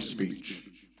freedom of speech.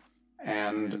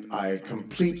 And I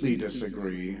completely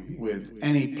disagree with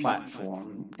any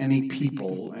platform, any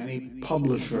people, any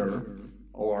publisher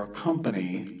or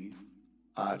company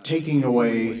taking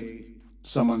away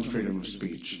someone's freedom of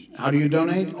speech. How do you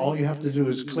donate? All you have to do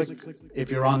is click, if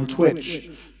you're on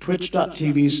Twitch,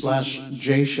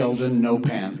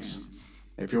 twitch.tv/JSheldonNoPants.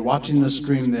 If you're watching the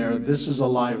stream there, this is a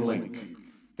live link.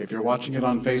 If you're watching it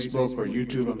on Facebook or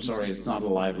YouTube, I'm sorry, it's not a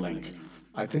live link.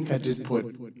 I think I did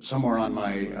put somewhere on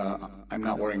my I'm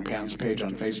Not Wearing Pants page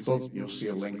on Facebook, you'll see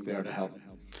a link there to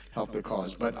help the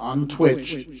cause. But on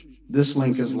Twitch, this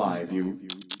link is live. You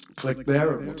click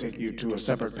there, it will take you to a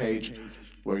separate page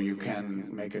where you can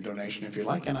make a donation if you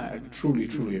like, and I truly,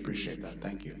 truly appreciate that.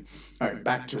 Thank you. All right,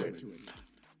 back to it.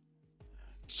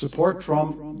 Support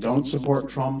Trump, don't support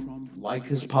Trump, like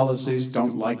his policies,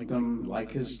 don't like them,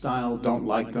 like his style, don't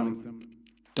like them,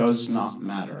 does not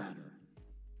matter.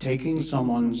 Taking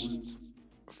someone's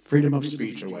freedom of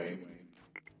speech away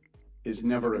is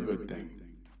never a good thing.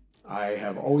 I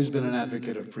have always been an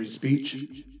advocate of free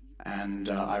speech, and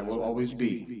I will always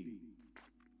be.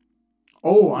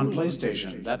 Oh, on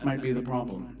PlayStation, that might be the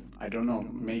problem. I don't know,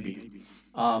 maybe.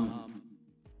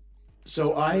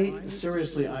 So I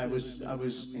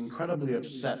was incredibly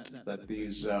upset that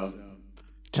these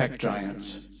tech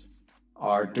giants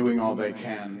are doing all they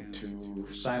can to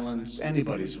silence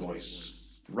anybody's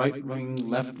voice. Right wing,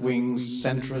 left wing,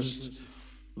 centrist,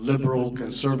 liberal,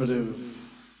 conservative,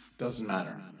 doesn't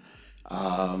matter.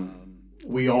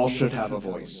 We all should have a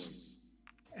voice.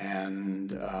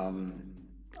 And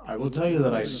I will tell you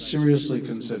that I seriously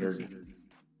considered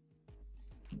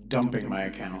dumping my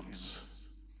accounts.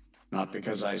 Not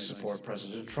because I support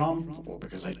President Trump or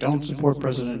because I don't support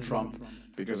President Trump,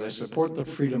 because I support the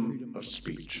freedom of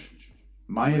speech.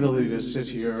 My ability to sit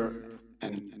here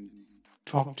and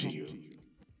talk to you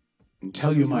and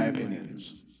tell you my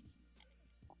opinions.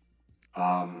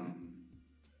 um,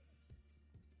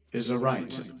 is a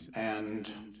right,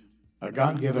 and a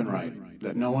God-given right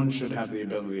that no one should have the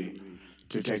ability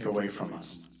to take away from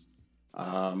us.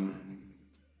 Um,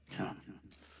 yeah.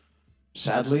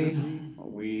 Sadly,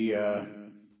 we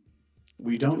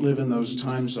don't live in those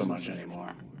times so much anymore.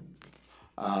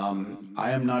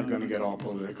 I am not going to get all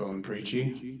political and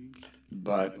preachy,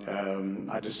 but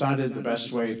I decided the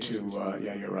best way to,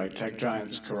 yeah, you're right, tech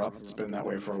giants corrupt. It's been that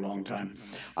way for a long time.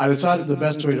 I decided the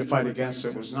best way to fight against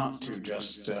it was not to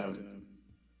just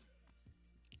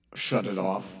shut it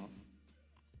off,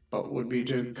 but would be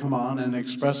to come on and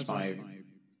express my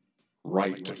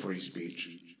right to free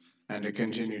speech and to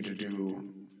continue to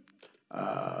do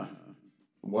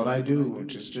what I do,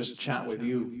 which is just chat with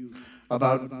you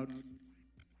about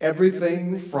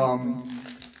everything from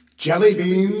jelly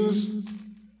beans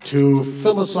to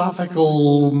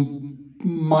philosophical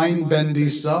mind-bendy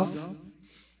stuff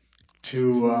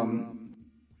to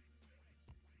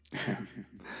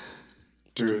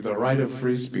to the right of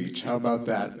free speech. How about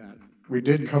that? We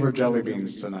did cover jelly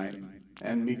beans tonight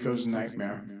and Miko's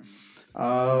nightmare.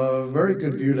 Very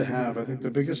good view to have. I think the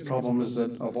biggest problem is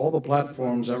that of all the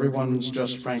platforms, everyone's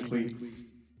just frankly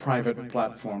private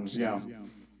platforms. Yeah.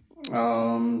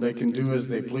 They can do as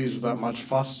they please without much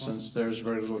fuss since there's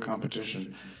very little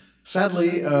competition.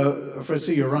 Sadly,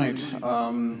 Fritzy, you're right.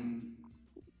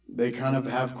 They kind of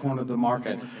have cornered the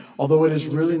market. Although it is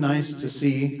really nice to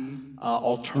see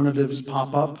alternatives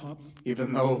pop up,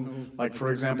 even though, like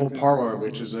for example, Parler,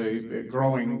 which is a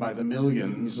growing by the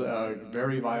millions,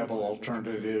 very viable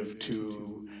alternative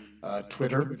to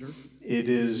Twitter. It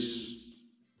is,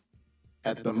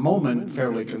 at the moment,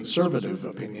 fairly conservative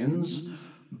opinions,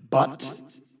 but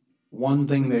one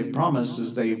thing they've promised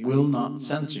is they will not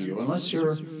censor you unless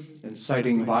you're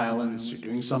inciting violence, you're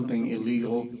doing something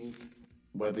illegal.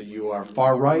 Whether you are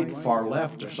far right, far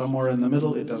left, or somewhere in the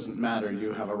middle, it doesn't matter.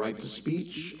 You have a right to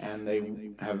speech, and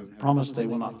they have promised they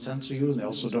will not censor you, and they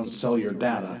also don't sell your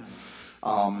data.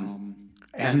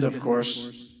 And of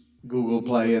course, Google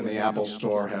Play and the Apple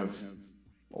Store have,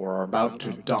 or are about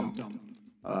to dump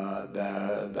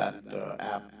that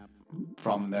app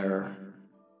from their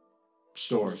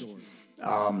stores.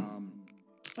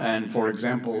 And for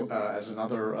example, as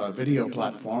another video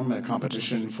platform, a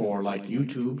competition for like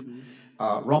YouTube,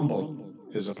 Rumble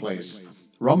is a place.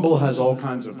 Rumble has all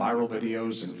kinds of viral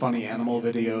videos and funny animal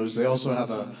videos. They also have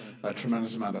a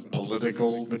tremendous amount of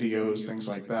political videos, things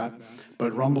like that.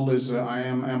 But Rumble is,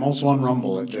 I'm also on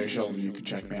Rumble at Jay Sheldon. You can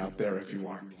check me out there if you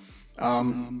are.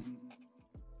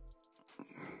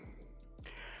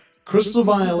 Crystal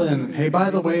Violin. Hey, by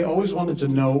the way, always wanted to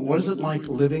know, what is it like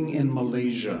living in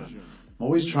Malaysia? I'm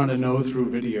always trying to know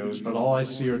through videos, but all I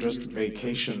see are just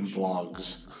vacation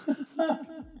vlogs.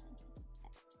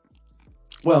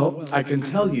 Well, I can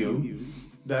tell you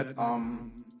that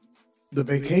the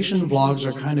vacation vlogs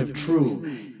are kind of true.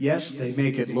 Yes, they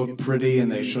make it look pretty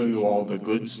and they show you all the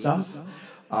good stuff.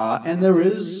 And there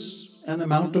is an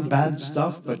amount of bad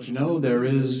stuff, but you know, there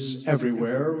is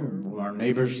everywhere. Our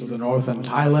neighbors to the north in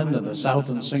Thailand and the south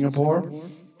in Singapore.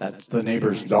 That's the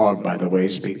neighbor's dog, by the way,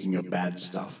 speaking of bad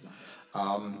stuff.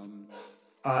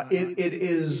 It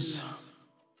is...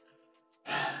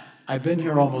 I've been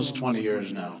here almost 20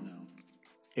 years now.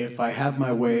 If I have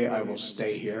my way, I will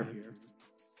stay here.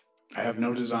 I have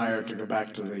no desire to go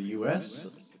back to the US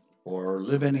or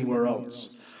live anywhere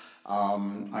else.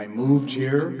 I moved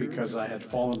here because I had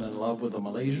fallen in love with a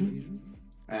Malaysian.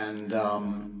 And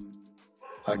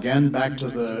again, back to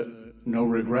the no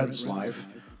regrets life.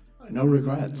 No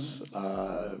regrets.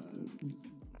 I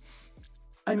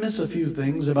miss a few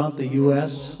things about the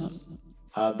US.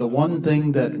 The one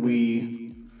thing that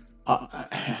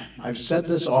I've said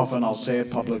this often, I'll say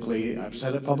it publicly. I've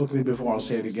said it publicly before, I'll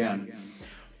say it again.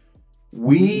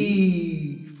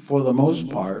 We, for the most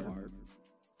part,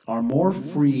 are more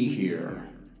free here,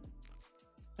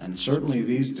 and certainly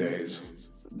these days,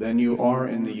 than you are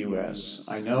in the US.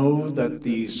 I know that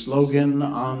the slogan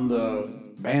on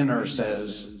the banner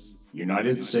says,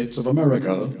 United States of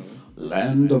America,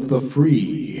 land of the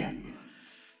free.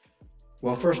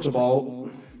 Well, first of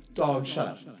all, dog, shut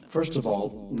up. First of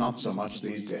all, not so much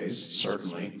these days,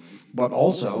 certainly. But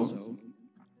also,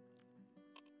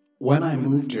 when I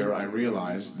moved here, I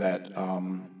realized that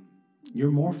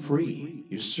you're more free.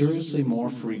 You're seriously more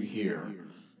free here.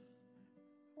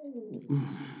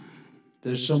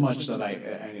 There's so much that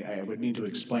I would need to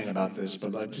explain about this,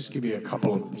 but I'll just give you a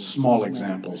couple of small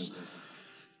examples.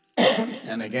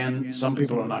 And again, some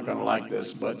people are not going to like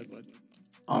this, but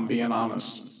I'm being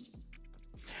honest.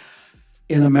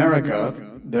 In America,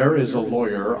 there is a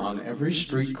lawyer on every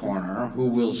street corner who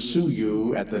will sue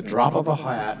you at the drop of a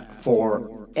hat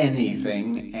for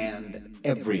anything and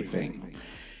everything.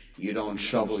 You don't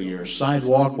shovel your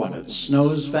sidewalk when it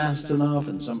snows fast enough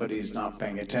and somebody's not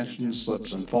paying attention,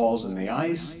 slips and falls in the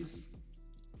ice,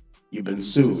 you've been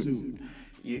sued.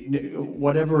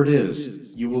 Whatever it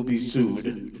is, you will be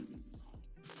sued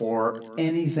for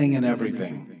anything and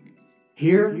everything.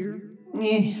 Here,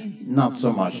 not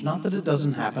so much. Not that it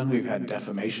doesn't happen. We've had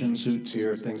defamation suits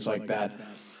here, things like that.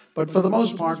 But for the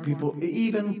most part, people,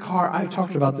 even I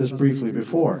talked about this briefly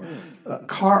before,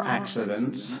 car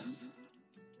accidents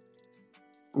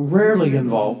rarely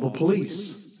involve the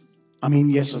police. I mean,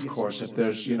 yes, of course, if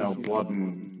there's, blood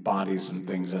and bodies and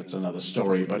things, that's another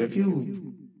story. But if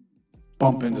you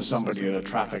bump into somebody at a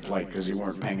traffic light because you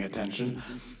weren't paying attention,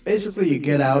 basically you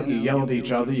get out, you yell at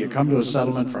each other, you come to a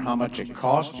settlement for how much it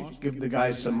cost, you give the guy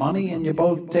some money, and you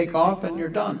both take off and you're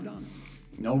done.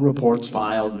 No reports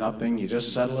filed, nothing. You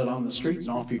just settle it on the street and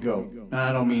off you go. And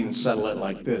I don't mean settle it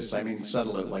like this. I mean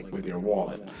settle it like with your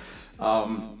wallet.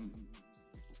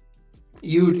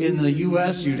 In the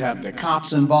U.S., you'd have the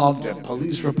cops involved, a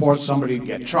police report, somebody would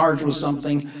get charged with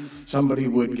something, somebody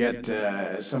would get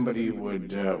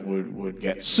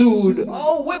sued.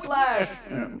 Oh, whiplash!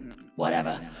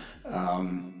 Whatever.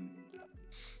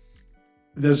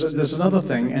 There's another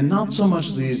thing, and not so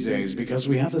much these days, because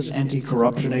we have this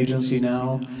anti-corruption agency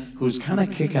now who's kind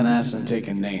of kicking ass and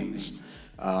taking names.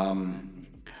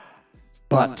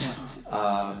 But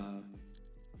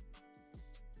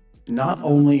not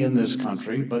only in this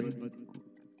country, but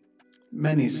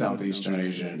many Southeast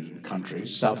Asia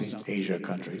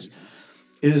countries,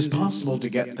 it is possible to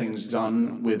get things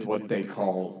done with what they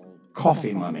call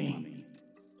coffee money.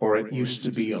 Or it used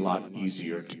to be a lot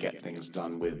easier to get things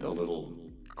done with a little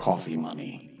coffee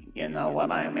money. You know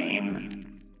what I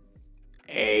mean?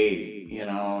 Hey,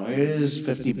 here's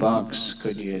 $50.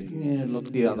 Could you look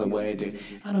the other way?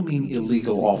 I don't mean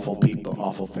illegal, awful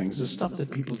things. The stuff that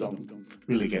people don't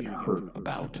really get hurt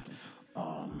about.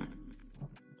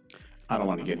 I don't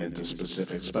want to get into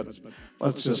specifics, but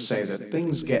let's just say that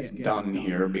things get done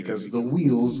here because the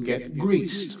wheels get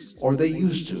greased, or they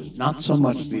used to. Not so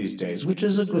much these days, which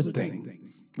is a good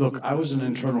thing. Look, I was an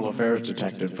internal affairs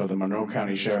detective for the Monroe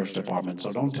County Sheriff's Department,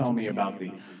 so don't tell me about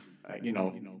the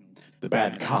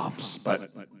bad cops, but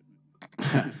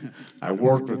I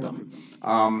worked with them.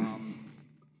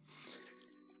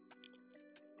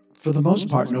 For the most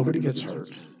part, nobody gets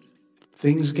hurt.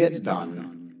 Things get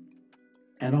done.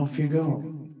 And off you go.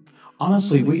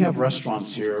 Honestly, we have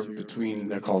restaurants here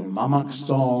they're called mamak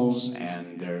stalls,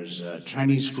 and there's a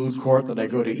Chinese food court that I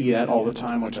go to eat at all the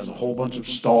time, which has a whole bunch of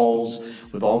stalls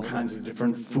with all kinds of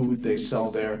different food they sell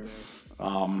there.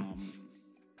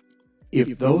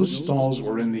 If those stalls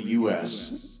were in the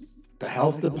U.S., the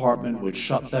health department would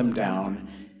shut them down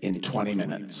in 20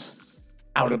 minutes.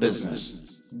 Out of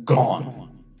business. Gone.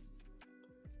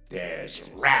 There's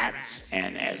rats,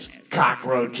 and there's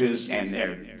cockroaches, and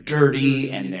they're dirty,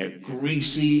 and they're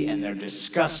greasy, and they're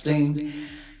disgusting.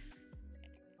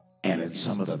 And it's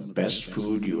some of the best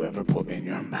food you ever put in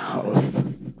your mouth.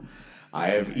 I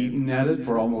have eaten at it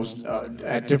for almost,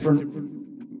 at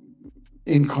different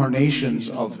incarnations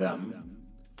of them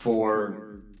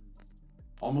for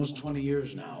almost 20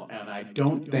 years now. And I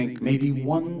don't think, maybe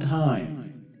one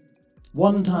time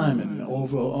in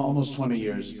over almost 20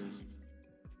 years,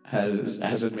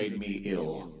 has it made me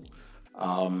ill.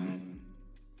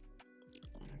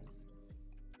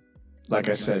 Like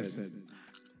I said,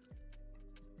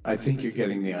 I think you're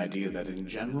getting the idea that in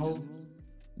general,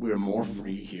 we're more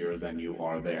free here than you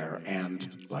are there.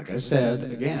 And like I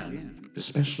said, again,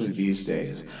 especially these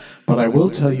days. But I will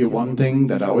tell you one thing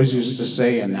that I always used to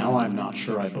say, and now I'm not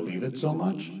sure I believe it so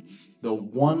much. The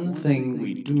one thing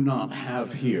we do not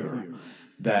have here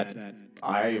that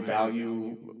I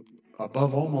value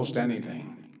above almost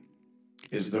anything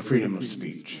is the freedom of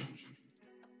speech.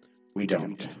 We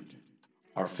don't.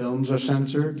 Our films are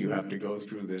censored. You have to go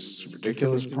through this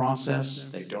ridiculous process.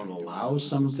 They don't allow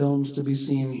some films to be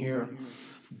seen here.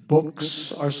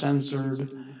 Books are censored.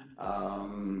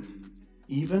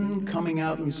 Even coming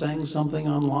out and saying something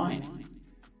online.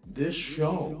 This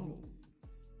show,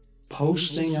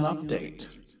 posting an update,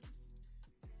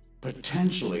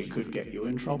 potentially could get you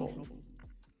in trouble.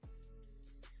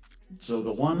 So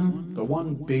the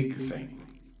one big thing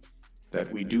that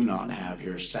we do not have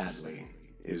here, sadly,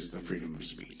 is the freedom of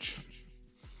speech.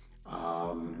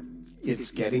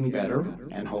 It's getting better,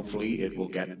 and hopefully it will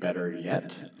get better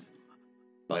yet,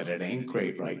 but it ain't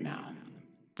great right now.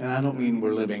 And I don't mean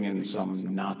we're living in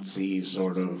some Nazi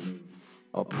sort of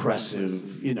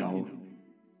oppressive,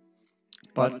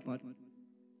 But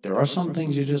there are some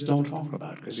things you just don't talk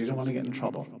about because you don't want to get in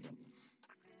trouble.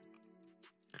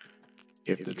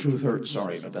 If the truth hurts,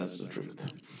 sorry, but that's the truth.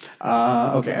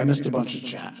 Okay, I missed a bunch of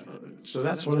chat. So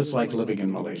that's what it's like living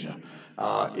in Malaysia.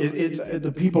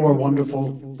 The people are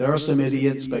wonderful. There are some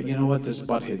idiots, but you know what? There's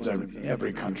buttheads in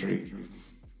every country.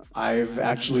 I've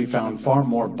actually found far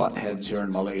more buttheads here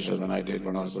in Malaysia than I did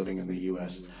when I was living in the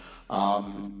U.S.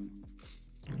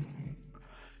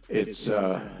 It's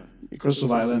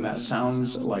Crystal Island. That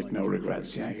sounds like no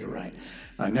regrets. Yeah, you're right.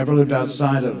 I never lived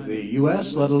outside of the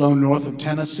U.S., let alone north of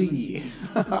Tennessee.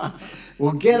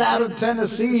 Well, get out of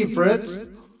Tennessee,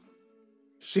 Fritz.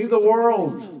 See the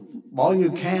world while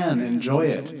you can. Enjoy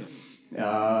it.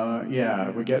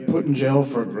 Yeah, we get put in jail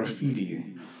for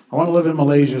graffiti. I want to live in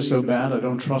Malaysia so bad I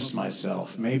don't trust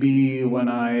myself. Maybe when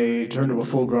I turn to a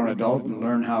full-grown adult and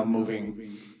learn how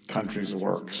moving countries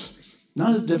works.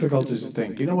 Not as difficult as you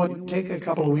think. You know what? Take a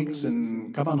couple of weeks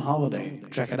and come on holiday.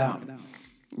 Check it out.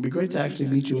 It'd be great to actually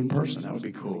meet you in person. That would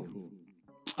be cool.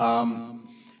 A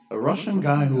Russian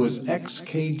guy who was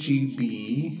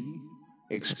ex-KGB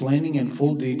explaining in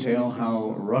full detail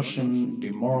how Russian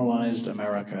demoralized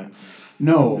America.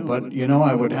 No, but you know,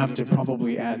 I would have to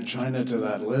probably add China to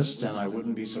that list, and I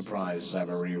wouldn't be surprised,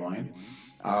 Cyber Rewind.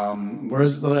 Where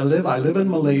is it that I live? I live in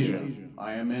Malaysia.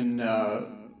 I am in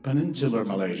peninsular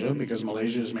Malaysia, because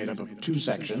Malaysia is made up of two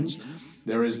sections.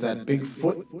 There is that big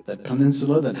foot, that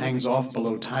peninsula that hangs off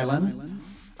below Thailand,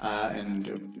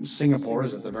 and Singapore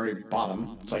is at the very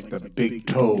bottom. It's like the big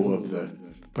toe of the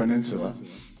peninsula.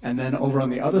 And then over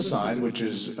on the other side, which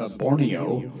is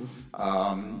Borneo,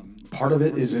 part of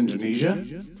it is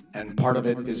Indonesia, and part of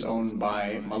it is owned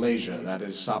by Malaysia. That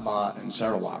is Sabah and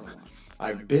Sarawak.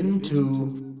 I've been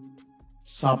to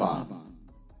Sabah.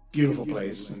 Beautiful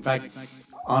place. In fact,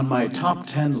 on my top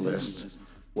 10 list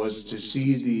was to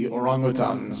see the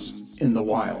orangutans in the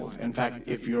wild. In fact,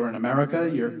 if you're in America,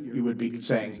 you would be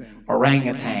saying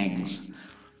orangutans,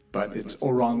 but it's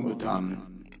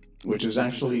orangutan, which is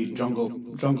actually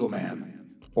jungle man,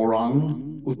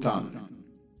 orang-utan.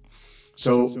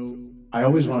 So I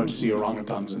always wanted to see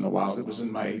orangutans in the wild. It was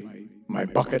in my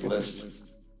bucket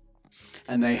list.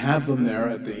 And they have them there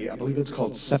at I believe it's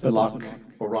called Sepilak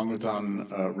Orangutan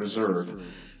Reserve.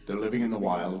 They're living in the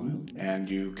wild, and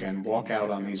you can walk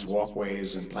out on these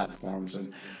walkways and platforms,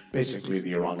 and basically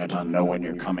the orangutan know when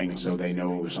you're coming, so they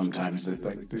know sometimes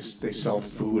that they sell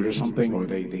food or something, or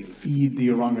they feed the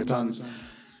orangutans.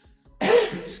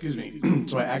 Excuse me.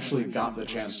 So I actually got the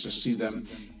chance to see them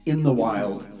in the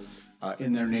wild,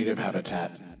 in their native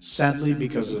habitat. Sadly,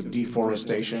 because of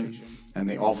deforestation and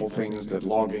the awful things that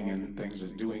logging and things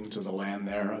is doing to the land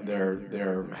there,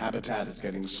 their habitat is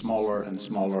getting smaller and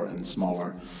smaller and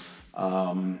smaller.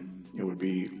 It would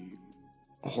be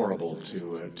horrible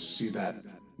to see that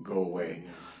go away.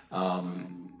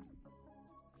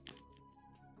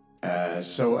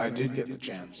 So I did get the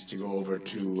chance to go over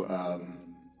to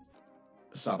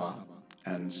Sabah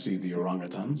and see the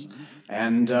orangutans.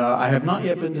 And I have not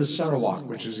yet been to Sarawak,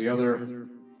 which is the other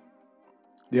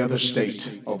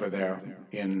state over there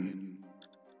in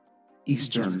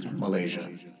eastern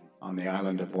Malaysia on the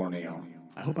island of Borneo.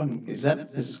 I hope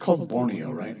it's called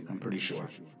Borneo, right? I'm pretty sure.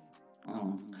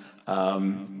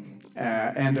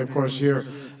 And of course here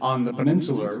on the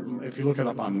peninsula, if you look it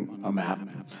up on a map,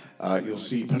 you'll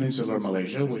see peninsular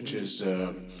Malaysia, which is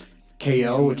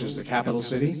KL, which is the capital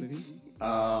city.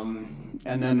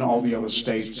 And then all the other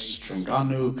states,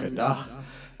 Terengganu, Kedah,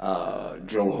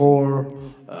 Johor,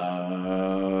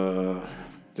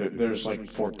 there's like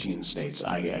 14 states.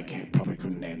 I probably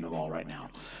couldn't name them all right now.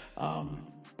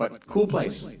 But cool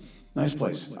place, nice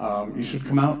place. You should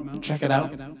come out and check it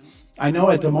out. I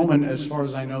know at the moment, as far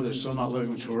as I know, they're still not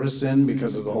letting tourists in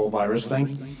because of the whole virus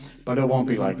thing, but it won't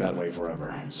be like that way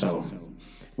forever. So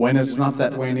when it's not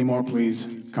that way anymore,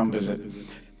 please come visit.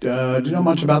 Do you know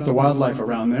much about the wildlife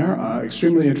around there?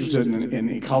 Extremely interested in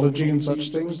ecology and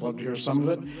such things. Love to hear some of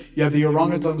it. Yeah, the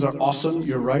orangutans are awesome.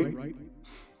 You're right.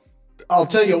 I'll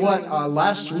tell you what.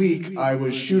 Last week I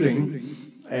was shooting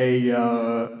it's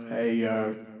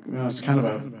kind of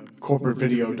a corporate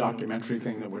video documentary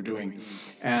thing that we're doing,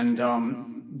 and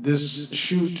this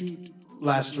shoot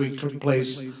last week took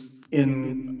place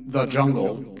in the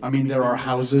jungle. I mean, there are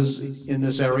houses in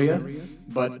this area,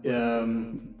 but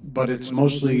it's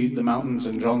mostly the mountains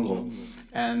and jungle.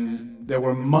 And there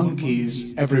were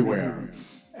monkeys everywhere.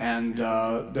 And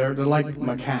they're like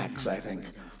macaques, I think.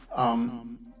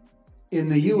 In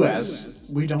the U.S.,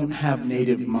 we don't have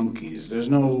native monkeys. There's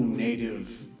no native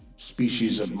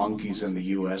species of monkeys in the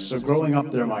U.S. So growing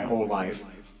up there my whole life,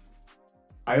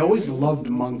 I always loved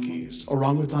monkeys,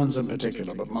 orangutans in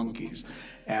particular, but monkeys.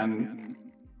 And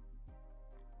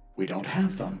we don't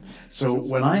have them. So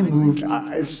when I moved,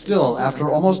 still, after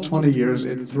almost 20 years,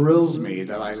 it thrills me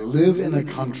that I live in a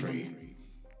country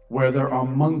where there are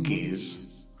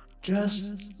monkeys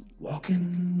just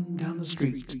walking down the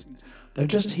street. They're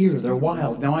just here. They're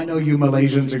wild. Now, I know you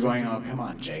Malaysians are going, oh, come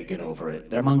on, Jay, get over it.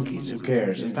 They're monkeys. Who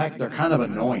cares? In fact, they're kind of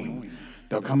annoying.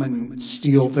 They'll come and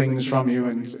steal things from you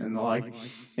and the like.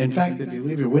 In fact, if you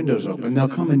leave your windows open, they'll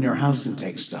come in your house and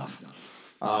take stuff.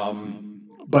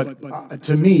 But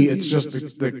to me, it's just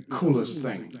the coolest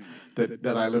thing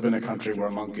that I live in a country where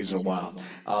monkeys are wild.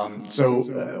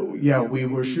 Yeah, we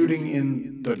were shooting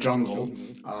in the jungle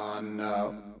on,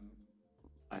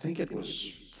 I think it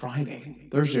was Friday,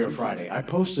 Thursday or Friday. I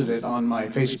posted it on my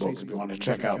Facebook if you want to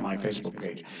check out my Facebook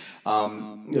page.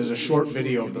 There's a short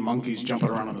video of the monkeys jumping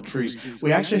around on the trees.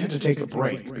 We actually had to take a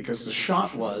break because the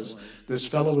shot was this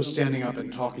fellow was standing up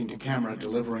and talking to camera,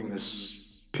 delivering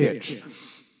this pitch.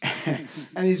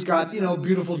 And he's got,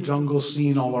 beautiful jungle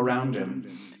scene all around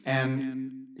him.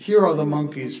 And here are the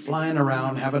monkeys flying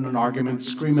around, having an argument,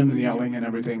 screaming and yelling and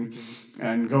everything,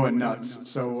 and going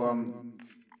nuts. So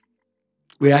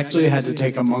we actually had to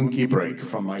take a monkey break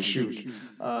from my shoot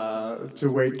to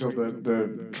wait till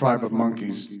the tribe of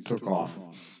monkeys took off.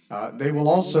 They will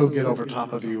also get over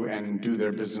top of you and do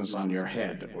their business on your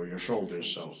head or your shoulders,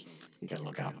 so you gotta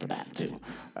look out for that too.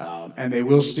 And they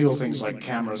will steal things like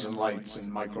cameras and lights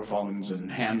and microphones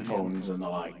and hand phones and the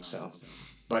like. So,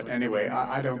 but anyway,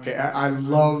 I don't care. I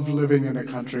love living in a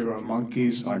country where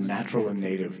monkeys are natural and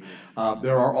native.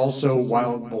 There are also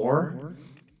wild boar,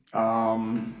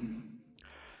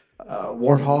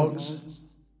 warthogs.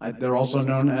 They're also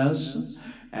known as,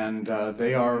 and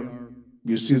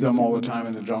you see them all the time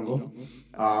in the jungle.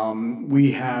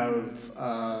 We have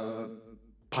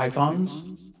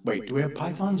pythons. Wait, do we have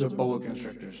pythons or boa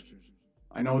constrictors?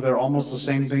 I know they're almost the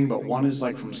same thing, but one is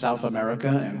like from South America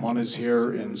and one is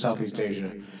here in Southeast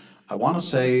Asia. I want to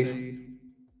say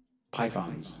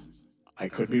pythons. I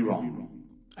could be wrong.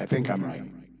 I think I'm right.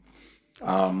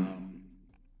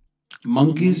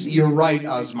 Monkeys, you're right,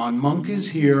 Osman. Monkeys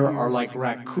here are like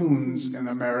raccoons in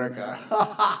America.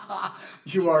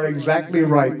 You are exactly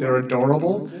right. They're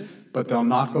adorable, but they'll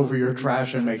knock over your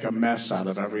trash and make a mess out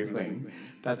of everything.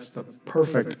 That's the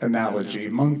perfect analogy.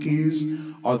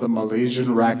 Monkeys are the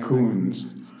Malaysian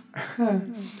raccoons.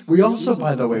 We also,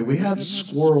 by the way, we have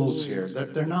squirrels here.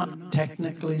 They're not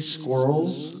technically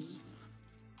squirrels,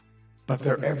 but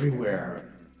they're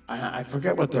everywhere. I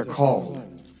forget what they're called.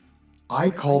 I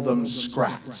call them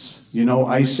scrats. You know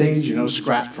Ice Age? You know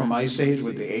Scrat from Ice Age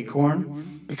with the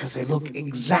acorn? Because they look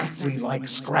exactly like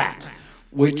Scrat,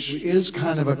 which is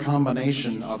kind of a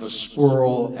combination of a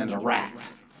squirrel and a rat.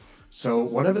 So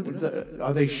whatever,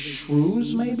 are they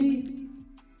shrews maybe?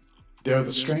 They're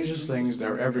the strangest things.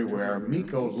 They're everywhere.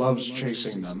 Miko loves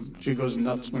chasing them. She goes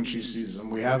nuts when she sees them.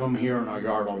 We have them here in our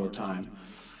yard all the time.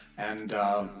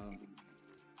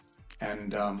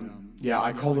 Yeah,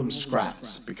 I call them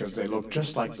scrats because they look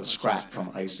just like the scrat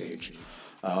from Ice Age.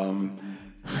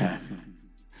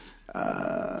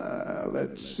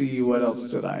 Let's see, what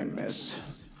else did I miss?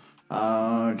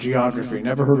 Geography.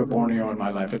 Never heard of Borneo in my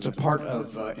life. It's a part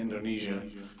of Indonesia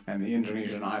and the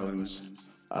Indonesian islands,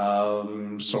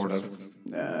 sort of.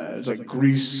 It's like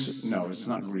Greece. No, it's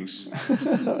not Greece.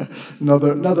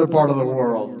 another part of the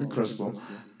world.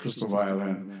 Crystal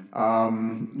violin.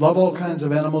 Love all kinds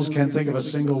of animals. Can't think of a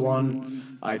single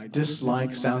one I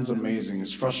dislike. Sounds amazing.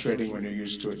 It's frustrating when you're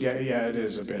used to it. Yeah, it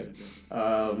is a bit.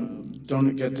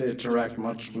 Don't get to interact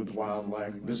much with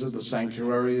wildlife. Visit the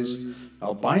sanctuaries.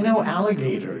 Albino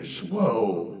alligators.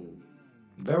 Whoa.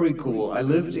 Very cool. I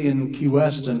lived in Key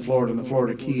West in Florida, in the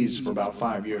Florida Keys, for about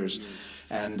 5 years.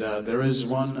 And there is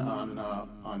one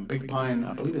on Big Pine,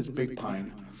 I believe it's Big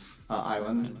Pine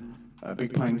Island,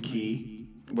 Big Pine Key,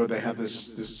 where they have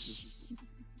this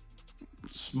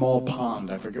small pond.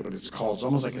 I forget what it's called. It's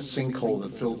almost like a sinkhole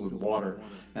that's filled with water.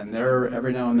 And there,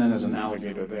 every now and then, is an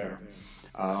alligator there.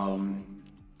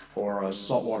 Or a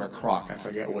saltwater croc, I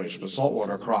forget which. But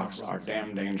saltwater crocs are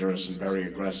damn dangerous and very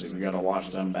aggressive. You gotta watch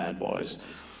them bad boys.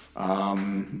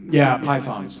 Yeah,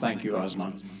 pythons. Thank you,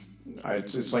 Osman.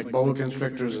 It's like boa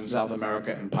constrictors in South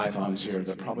America and pythons here.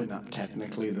 They're probably not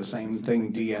technically the same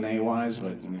thing DNA-wise,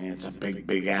 but it's a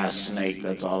big ass snake.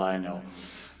 That's all I know.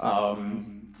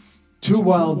 2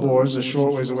 wild boars a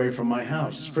short ways away from my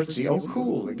house. Fritzy, oh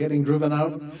cool. They're getting driven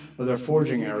out of their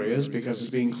foraging areas because it's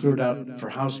being cleared out for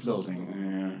house building.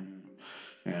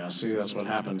 Yeah, see, that's what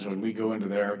happens when we go into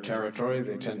their territory.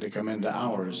 They tend to come into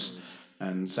ours,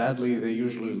 and sadly, they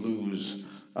usually lose.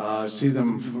 See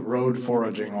them road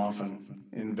foraging often.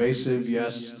 Invasive,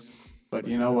 yes, but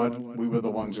you know what? We were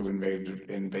the ones who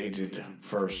invaded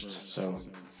first, so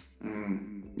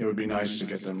it would be nice to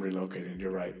get them relocated.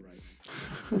 You're right.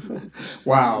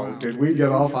 Wow, did we get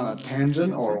off on a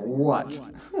tangent or what?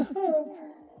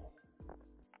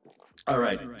 All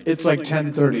right, it's like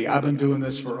 10:30. I've been doing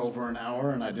this for over an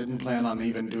hour, and I didn't plan on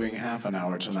even doing half an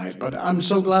hour tonight. But I'm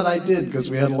so glad I did because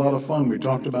we had a lot of fun. We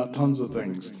talked about tons of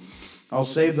things. I'll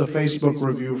save the Facebook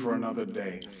review for another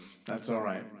day. That's all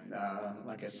right.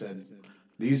 Like I said,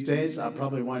 these days I'll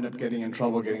probably wind up getting in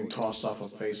trouble getting tossed off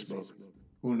of Facebook.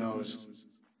 Who knows?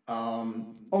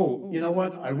 Oh, you know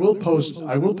what? I will post.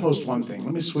 I will post one thing.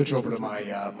 Let me switch over to my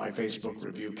Facebook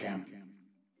review cam.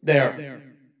 There.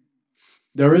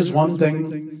 There is one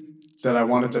thing that I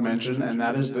wanted to mention, and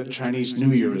that is that Chinese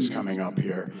New Year is coming up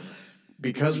here.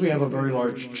 Because we have a very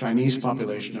large Chinese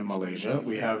population in Malaysia,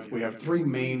 we have three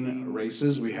main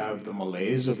races. We have the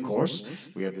Malays, of course,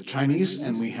 we have the Chinese,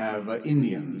 and we have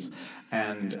Indians,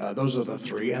 and those are the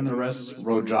three. And the rest,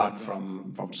 Rojak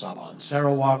from Sabah and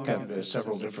Sarawak, have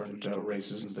several different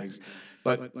races and things.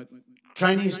 But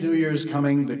Chinese New Year is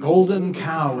coming. The golden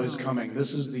cow is coming.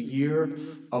 This is the year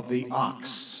of the ox.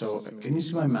 So, can you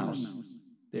see my mouse?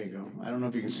 There you go. I don't know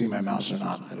if you can see my mouse or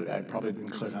not. I probably didn't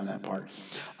click on that part.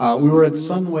 We were at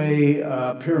Sunway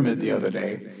Pyramid the other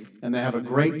day, and they have a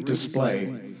great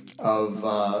display of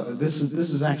this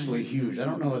is actually huge. I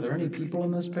don't know. Are there any people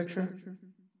in this picture?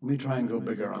 Let me try and go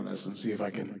bigger on this and see if I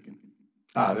can.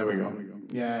 Ah, there we go.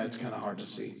 Yeah, it's kind of hard to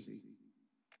see,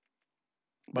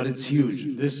 but it's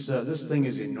huge. This thing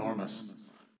is enormous.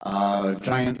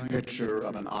 Giant picture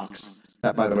of an ox.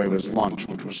 That, by the way, was lunch,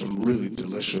 which was some really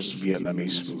delicious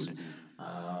Vietnamese food.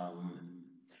 Um,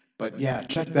 but yeah,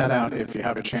 check that out if you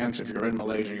have a chance. If you're in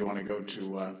Malaysia, you want to go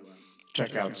to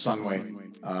check out Sunway.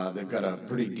 They've got a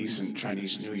pretty decent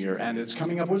Chinese New Year, and it's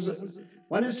coming up.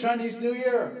 When is Chinese New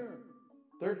Year?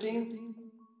 13th?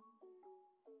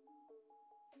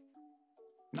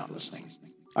 Not listening.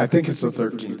 I think it's the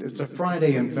 13th. It's a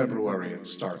Friday in February. It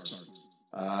starts.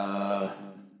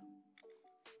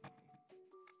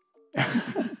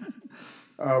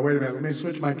 Uh, wait a minute. Let me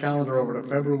switch my calendar over to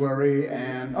February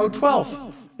and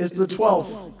 12th. It's the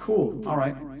 12th. Cool. All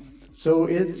right. So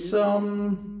it's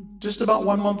just about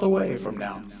 1 month away from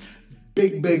now.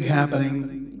 Big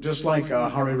happening, just like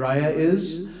Hari Raya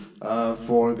is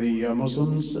for the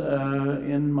Muslims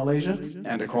in Malaysia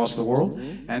and across the world,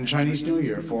 and Chinese New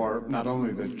Year for not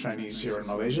only the Chinese here in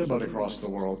Malaysia, but across the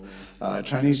world.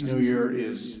 Chinese New Year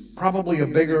is probably a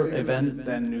bigger event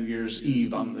than New Year's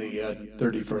Eve on the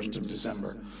 31st of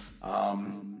December.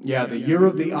 Yeah, the year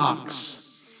of the ox.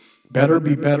 Better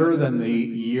be better than the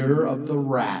year of the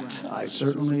rat. I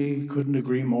certainly couldn't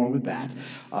agree more with that.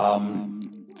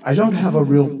 I don't have a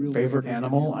real favorite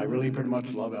animal. I really pretty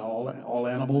much love all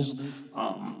animals.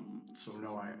 So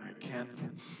no,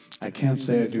 I can't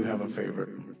say I do have a favorite.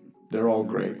 They're all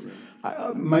great.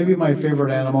 Maybe my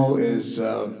favorite animal is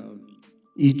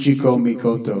Ichiko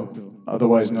Mikoto,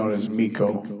 otherwise known as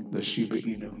Miko, the Shiba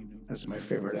Inu. That's my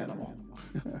favorite animal.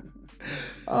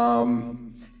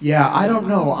 Yeah, I don't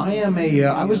know.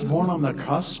 I was born on the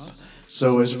cusp.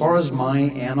 So as far as my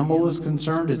animal is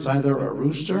concerned, it's either a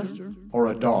rooster or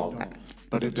a dog.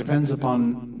 But it depends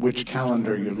upon which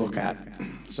calendar you look at.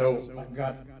 So I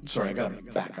got to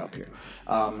back up here.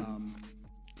 I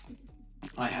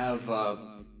have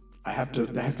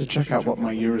to check out what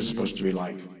my year is supposed to be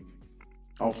like.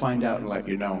 I'll find out and let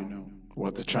you know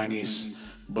what the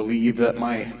Chinese believe that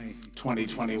my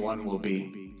 2021 will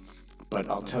be. But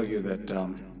I'll tell you that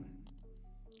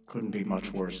couldn't be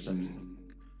much worse than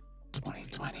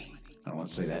 2020. I don't want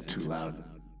to say that too loud.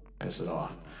 Piss it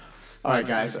off. All right,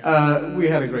 guys. We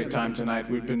had a great time tonight.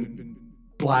 We've been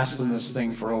blasting this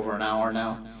thing for over an hour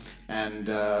now, and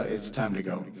it's time to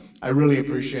go. I really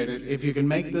appreciate it. If you can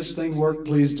make this thing work,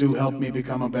 please do help me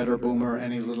become a better boomer.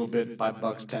 Any little bit, $5,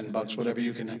 $10, whatever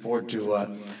you can afford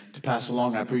to pass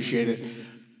along. I appreciate it.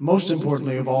 Most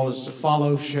importantly of all is to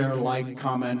follow, share, like,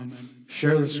 comment,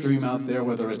 share the stream out there,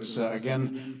 whether it's,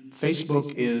 again,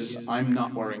 Facebook is I'm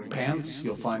Not Wearing Pants.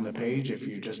 You'll find the page if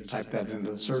you just type that into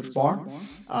the search bar.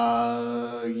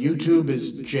 YouTube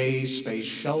is J space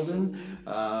Sheldon.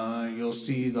 You'll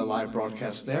see the live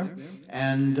broadcast there.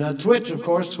 And Twitch, of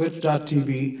course,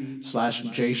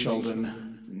 twitch.tv/J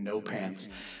Sheldon, no pants.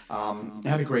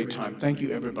 Had a great time. Thank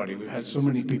you, everybody. We've had so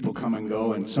many people come and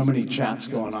go and so many chats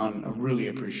going on. I really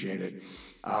appreciate it.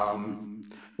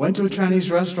 Went to a Chinese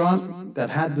restaurant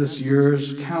that had this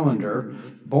year's calendar.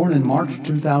 Born in March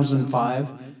 2005,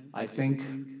 I think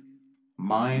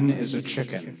mine is a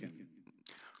chicken.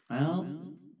 Well,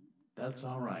 that's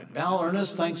all right. Val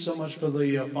Ernest, thanks so much for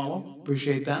the follow.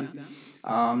 Appreciate that.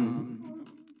 Um,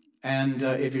 and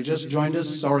if you just joined us,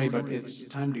 sorry, but it's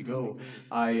time to go.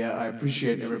 I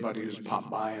appreciate everybody who's popped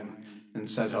by and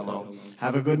said hello.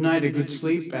 Have a good night, a good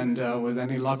sleep, and with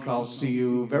any luck, I'll see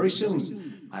you very soon.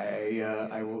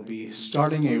 I will be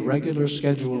starting a regular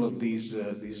schedule of these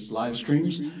live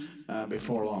streams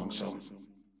before long, so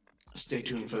stay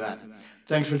tuned for that.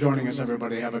 Thanks for joining us,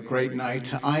 everybody. Have a great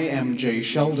night. I am Jay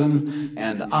Sheldon,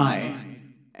 and I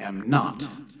am not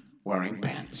wearing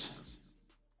pants.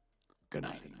 Good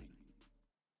night.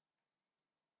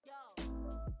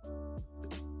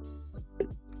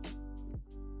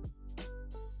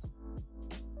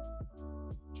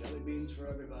 Jelly beans for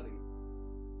everybody.